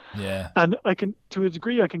at. Yeah. And to a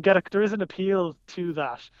degree, I can get it. There is an appeal to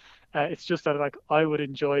that. It's just that, like, I would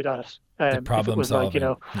enjoy that. The problem if it was solving.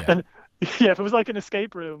 Like, and if it was like an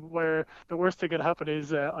escape room where the worst thing could happen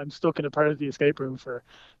is I'm stuck in a part of the escape room for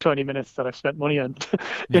 20 minutes that I've spent money on.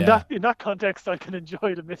 In that context, I can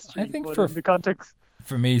enjoy the mystery. I think in the context.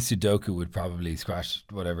 For me, Sudoku would probably scratch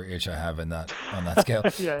whatever itch I have on that scale.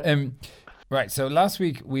 Yeah. Right. So last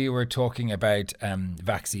week we were talking about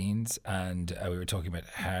vaccines, and we were talking about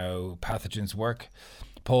how pathogens work.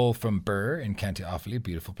 Paul from Birr in County Offaly, a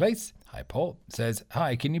beautiful place. Hi, Paul. Says,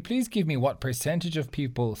 hi, can you please give me what percentage of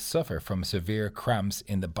people suffer from severe cramps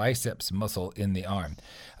in the biceps muscle in the arm?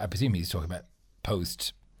 I presume he's talking about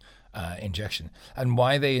post injection, and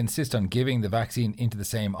why they insist on giving the vaccine into the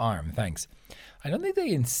same arm. Thanks. I don't think they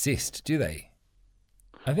insist, do they?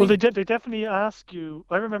 Well, they did. They definitely ask you.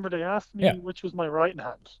 I remember they asked me which was my right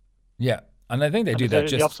hand. Yeah, and I think they do that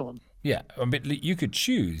just. The opposite one. Yeah, but you could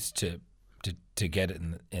choose to get it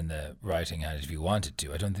in the writing hand if you wanted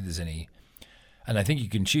to. I don't think there's any, and I think you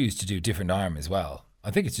can choose to do different arm as well. I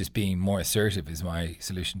think it's just being more assertive is my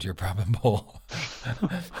solution to your problem, Paul.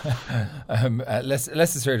 Less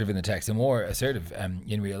assertive in the text and more assertive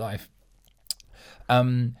in real life.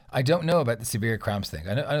 I don't know about the severe cramps thing.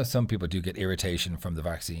 I know some people do get irritation from the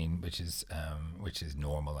vaccine, which is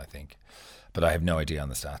normal, I think. But I have no idea on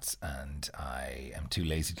the stats, and I am too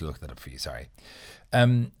lazy to look that up for you. Sorry.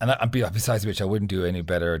 And besides which, I wouldn't do any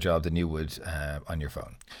better a job than you would on your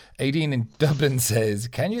phone. Aideen in Dublin says,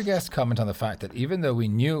 can your guest comment on the fact that even though we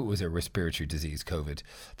knew it was a respiratory disease, COVID,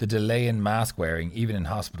 the delay in mask wearing, even in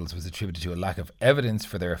hospitals, was attributed to a lack of evidence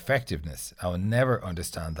for their effectiveness? I will never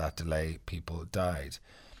understand that delay. People died.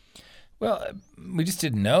 Well, we just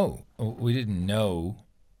didn't know. We didn't know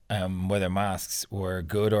whether masks were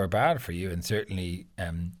good or bad for you. And certainly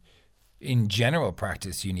in general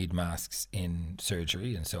practice, you need masks in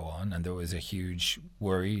surgery and so on. And there was a huge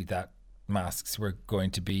worry that masks were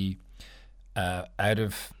going to be out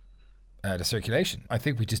of the circulation. I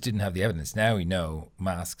think we just didn't have the evidence. Now we know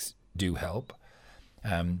masks do help.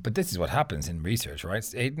 But this is what happens in research, right?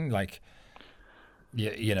 Aidan, like,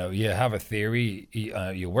 you have a theory,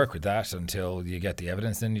 you work with that until you get the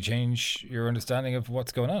evidence, then you change your understanding of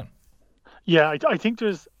what's going on. Yeah, I think there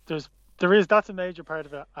is that's a major part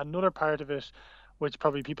of it. Another part of it, which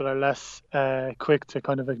probably people are less quick to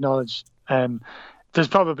kind of acknowledge, there's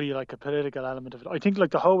probably like a political element of it. I think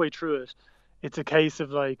like the whole way through it, it's a case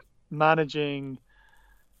of like managing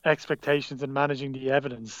expectations and managing the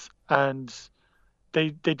evidence, and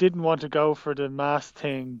they didn't want to go for the mask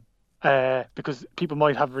thing because people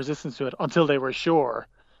might have resistance to it until they were sure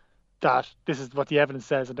that this is what the evidence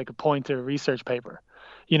says and they could point to a research paper.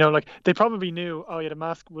 Like they probably knew, the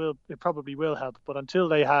mask probably will help, but until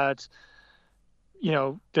they had,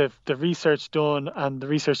 the research done and the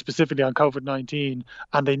research specifically on COVID-19,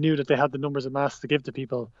 and they knew that they had the numbers of masks to give to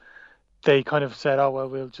people, they kind of said,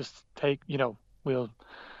 we'll just take, we'll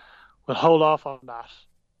hold off on that,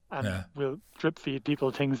 and we'll drip feed people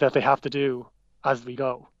things that they have to do as we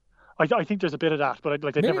go. I think there's a bit of that, but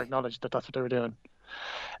they never acknowledged that that's what they were doing.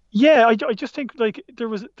 Yeah, I just think like there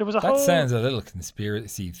was a whole. That sounds a little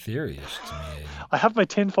conspiracy theory-ish to me. I have my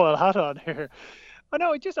tinfoil hat on here. I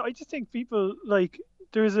know. I just think people like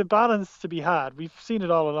there's a balance to be had. We've seen it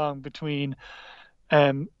all along between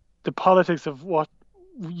the politics of what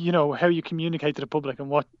how you communicate to the public and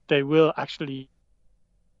what they will actually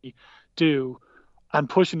do, and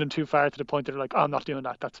pushing them too far to the point that they're like, I'm not doing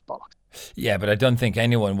that. That's bollocks. Yeah, but I don't think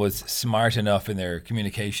anyone was smart enough in their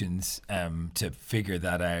communications to figure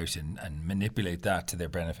that out and manipulate that to their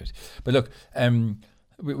benefit. But look,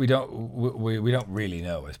 we don't really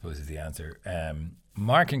know, I suppose, is the answer.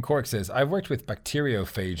 Mark in Cork says, I've worked with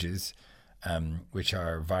bacteriophages, which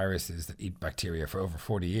are viruses that eat bacteria, for over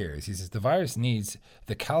 40 years. He says the virus needs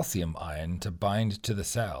the calcium ion to bind to the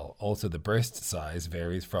cell. Also, the burst size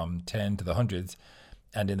varies from 10 to the hundreds,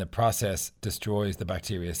 and in the process destroys the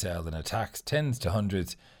bacteria cell and attacks tens to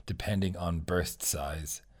hundreds depending on burst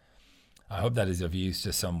size. I hope that is of use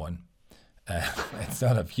to someone. It's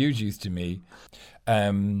not of huge use to me.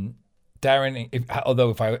 Darren, if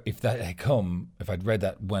I'd read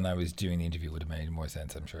that when I was doing the interview, it would have made more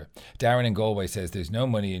sense, I'm sure. Darren in Galway says there's no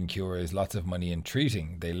money in cures, lots of money in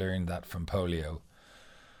treating. They learned that from polio.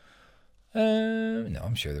 No,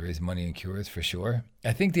 I'm sure there is money in cures for sure.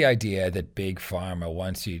 I think the idea that big pharma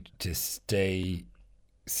wants you to stay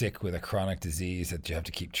sick with a chronic disease that you have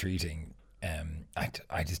to keep treating,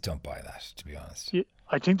 I just don't buy that, to be honest. Yeah,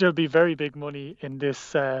 I think there'll be very big money in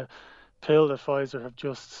this pill that Pfizer have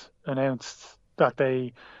just announced that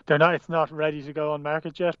it's not ready to go on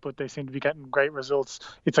market yet, but they seem to be getting great results.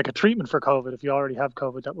 It's like a treatment for COVID. If you already have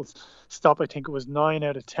COVID, that will stop, I think it was 9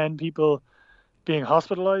 out of 10 people being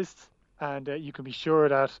hospitalized. And you can be sure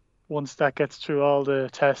that once that gets through all the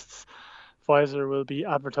tests, Pfizer will be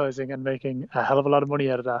advertising and making a hell of a lot of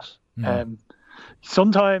money out of that.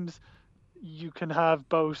 Sometimes you can have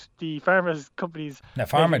both the pharma companies. Now,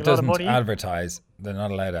 pharma doesn't advertise; they're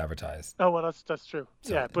not allowed to advertise. Oh well, that's true.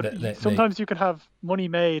 So yeah, but sometimes you can have money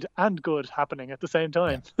made and good happening at the same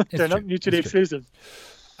time. Yeah, they're not mutually exclusive.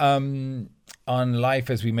 On Life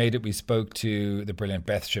as We Made It, we spoke to the brilliant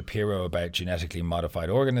Beth Shapiro about genetically modified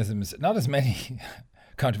organisms. Not as many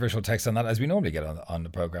controversial texts on that as we normally get on the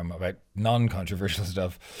program about non-controversial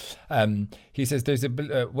stuff. He says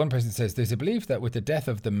one person says there's a belief that with the death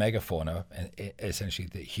of the megafauna, essentially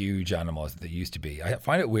the huge animals that there used to be, I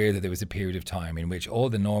find it weird that there was a period of time in which all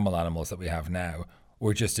the normal animals that we have now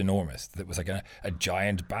were just enormous. That was like a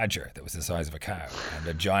giant badger that was the size of a cow and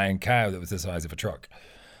a giant cow that was the size of a truck.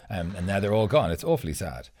 And now they're all gone. It's awfully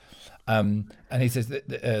sad. And he says that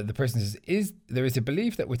the person says, there is a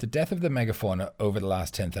belief that with the death of the megafauna over the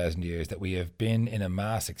last 10,000 years that we have been in a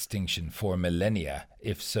mass extinction for millennia.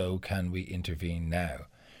 If so, can we intervene now?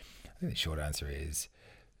 I think the short answer is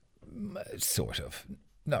sort of.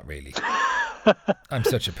 Not really. I'm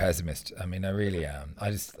such a pessimist. I mean, I really am.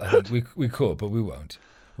 I think we could, but we won't.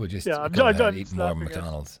 We'll just eat more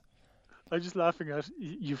McDonald's. I'm just laughing at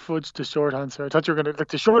you fudged the short answer. I thought you were going to,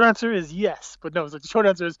 the short answer is yes, but no, it's like the short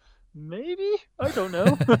answer is maybe? I don't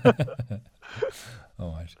know.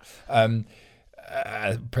 All right.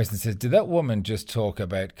 A person says, did that woman just talk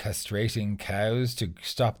about castrating cows to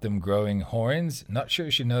stop them growing horns? Not sure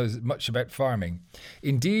she knows much about farming.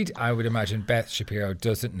 Indeed, I would imagine Beth Shapiro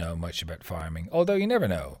doesn't know much about farming, although you never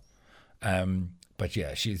know. But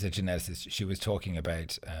yeah, she's a geneticist. She was talking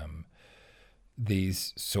about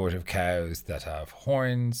these sort of cows that have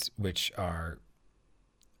horns, which are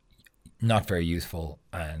not very useful,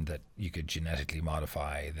 and that you could genetically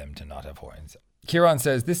modify them to not have horns. Kieran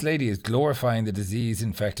says, this lady is glorifying the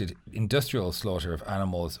disease-infected industrial slaughter of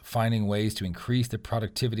animals. Finding ways to increase the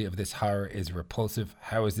productivity of this horror is repulsive.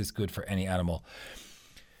 How is this good for any animal?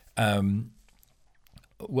 Well,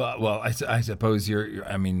 I suppose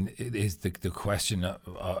it is the question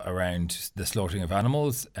around the slaughtering of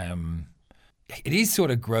animals. It is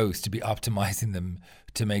sort of gross to be optimizing them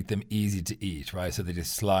to make them easy to eat, right? So they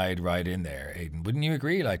just slide right in there. Aidan, wouldn't you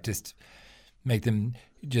agree? Like, just make them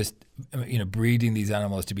breeding these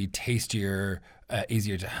animals to be tastier,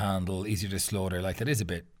 easier to handle, easier to slaughter. Like, that is a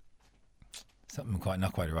bit something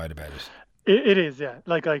not quite right about it. It is, yeah.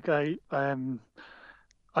 Like I don't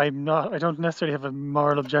necessarily have a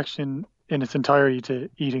moral objection in its entirety to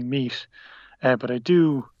eating meat, but I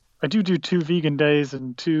do 2 vegan days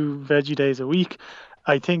and 2 veggie days a week.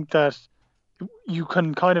 I think that you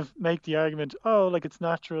can kind of make the argument, like it's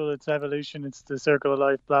natural, it's evolution, it's the circle of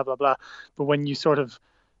life, blah, blah, blah. But when you sort of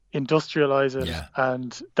industrialize it,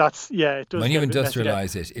 and that's, it does. When you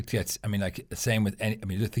industrialize it gets, same with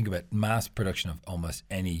just think about mass production of almost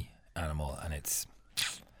any animal, and it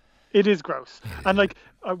is gross. And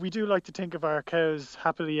we do like to think of our cows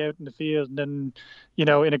happily out in the field, and then,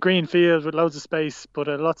 in a green field with loads of space, but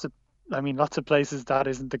lots of places that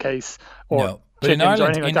isn't the case. No, but in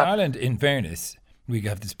Ireland, in fairness, we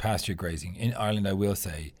have this pasture grazing. In Ireland, I will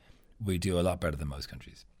say, we do a lot better than most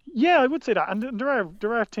countries. Yeah, I would say that. And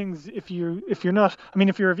there are things, if you're not,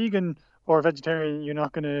 if you're a vegan or a vegetarian, you're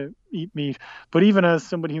not going to eat meat. But even as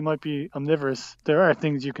somebody who might be omnivorous, there are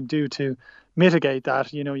things you can do to mitigate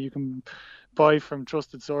that. You can buy from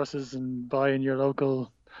trusted sources and buy in your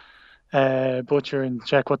local butcher and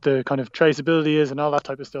check what the kind of traceability is and all that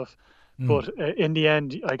type of stuff. But in the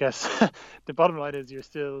end, I guess the bottom line is you're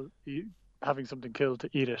still having something killed to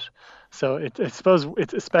eat it. So I suppose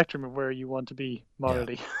it's a spectrum of where you want to be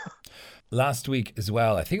morally. Yeah. Last week as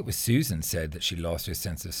well, I think it was Susan said that she lost her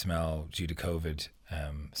sense of smell due to COVID.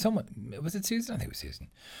 Was it Susan? I think it was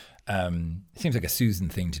Susan. It seems like a Susan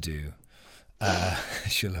thing to do.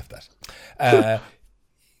 She'll love that.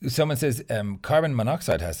 Someone says carbon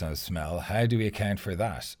monoxide has no smell. How do we account for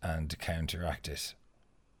that and counteract it?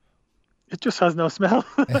 It just has no smell.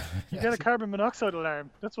 You get a carbon monoxide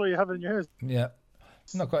alarm. That's why you have it in your house. Yeah.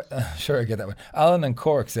 Not quite sure I get that one. Alan in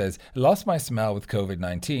Cork says, lost my smell with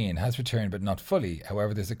COVID-19, has returned but not fully.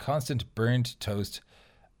 However, there's a constant burnt toast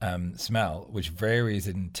smell, which varies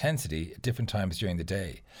in intensity at different times during the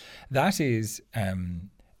day. That is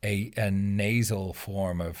a nasal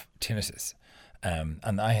form of tinnitus.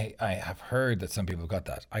 And I have heard that some people have got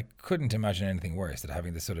that. I couldn't imagine anything worse than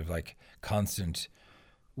having this sort of like constant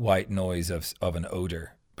white noise of an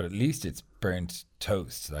odor, but at least it's burnt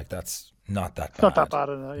toast. Like that's not that bad. It's not that bad,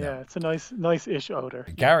 no. Yeah, it's a nice-ish odor.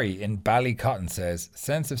 Gary in Ballycotton says,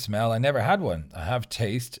 sense of smell, I never had one. I have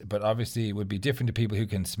taste, but obviously it would be different to people who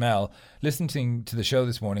can smell. Listening to the show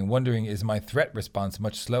this morning, wondering, is my threat response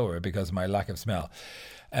much slower because of my lack of smell?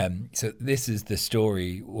 So this is the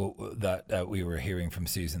story that we were hearing from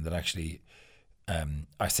Susan, that actually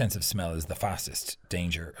our sense of smell is the fastest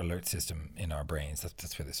danger alert system in our brains.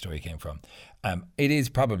 That's where the story came from. It is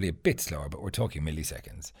probably a bit slower, but we're talking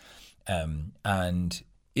milliseconds. And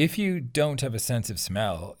if you don't have a sense of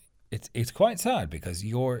smell, it's quite sad, because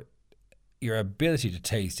your ability to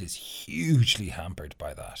taste is hugely hampered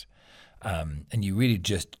by that. And you really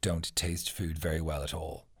just don't taste food very well at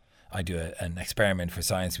all. I do an experiment for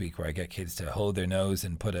Science Week where I get kids to hold their nose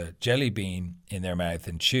and put a jelly bean in their mouth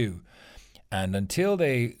and chew. And until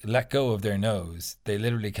they let go of their nose, they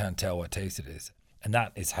literally can't tell what taste it is. And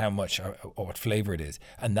that is how much, or what flavor it is.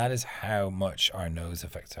 And that is how much our nose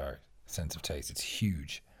affects our sense of taste. It's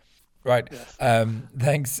huge. Right. Yes.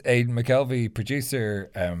 Thanks, Aidan McKelvey,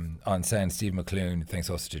 producer on sound, Steve McClune. Thanks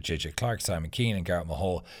also to JJ Clark, Simon Keane and Garrett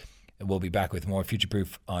Mahal. We'll be back with more Future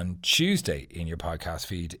Proof on Tuesday in your podcast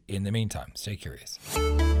feed. In the meantime, stay curious.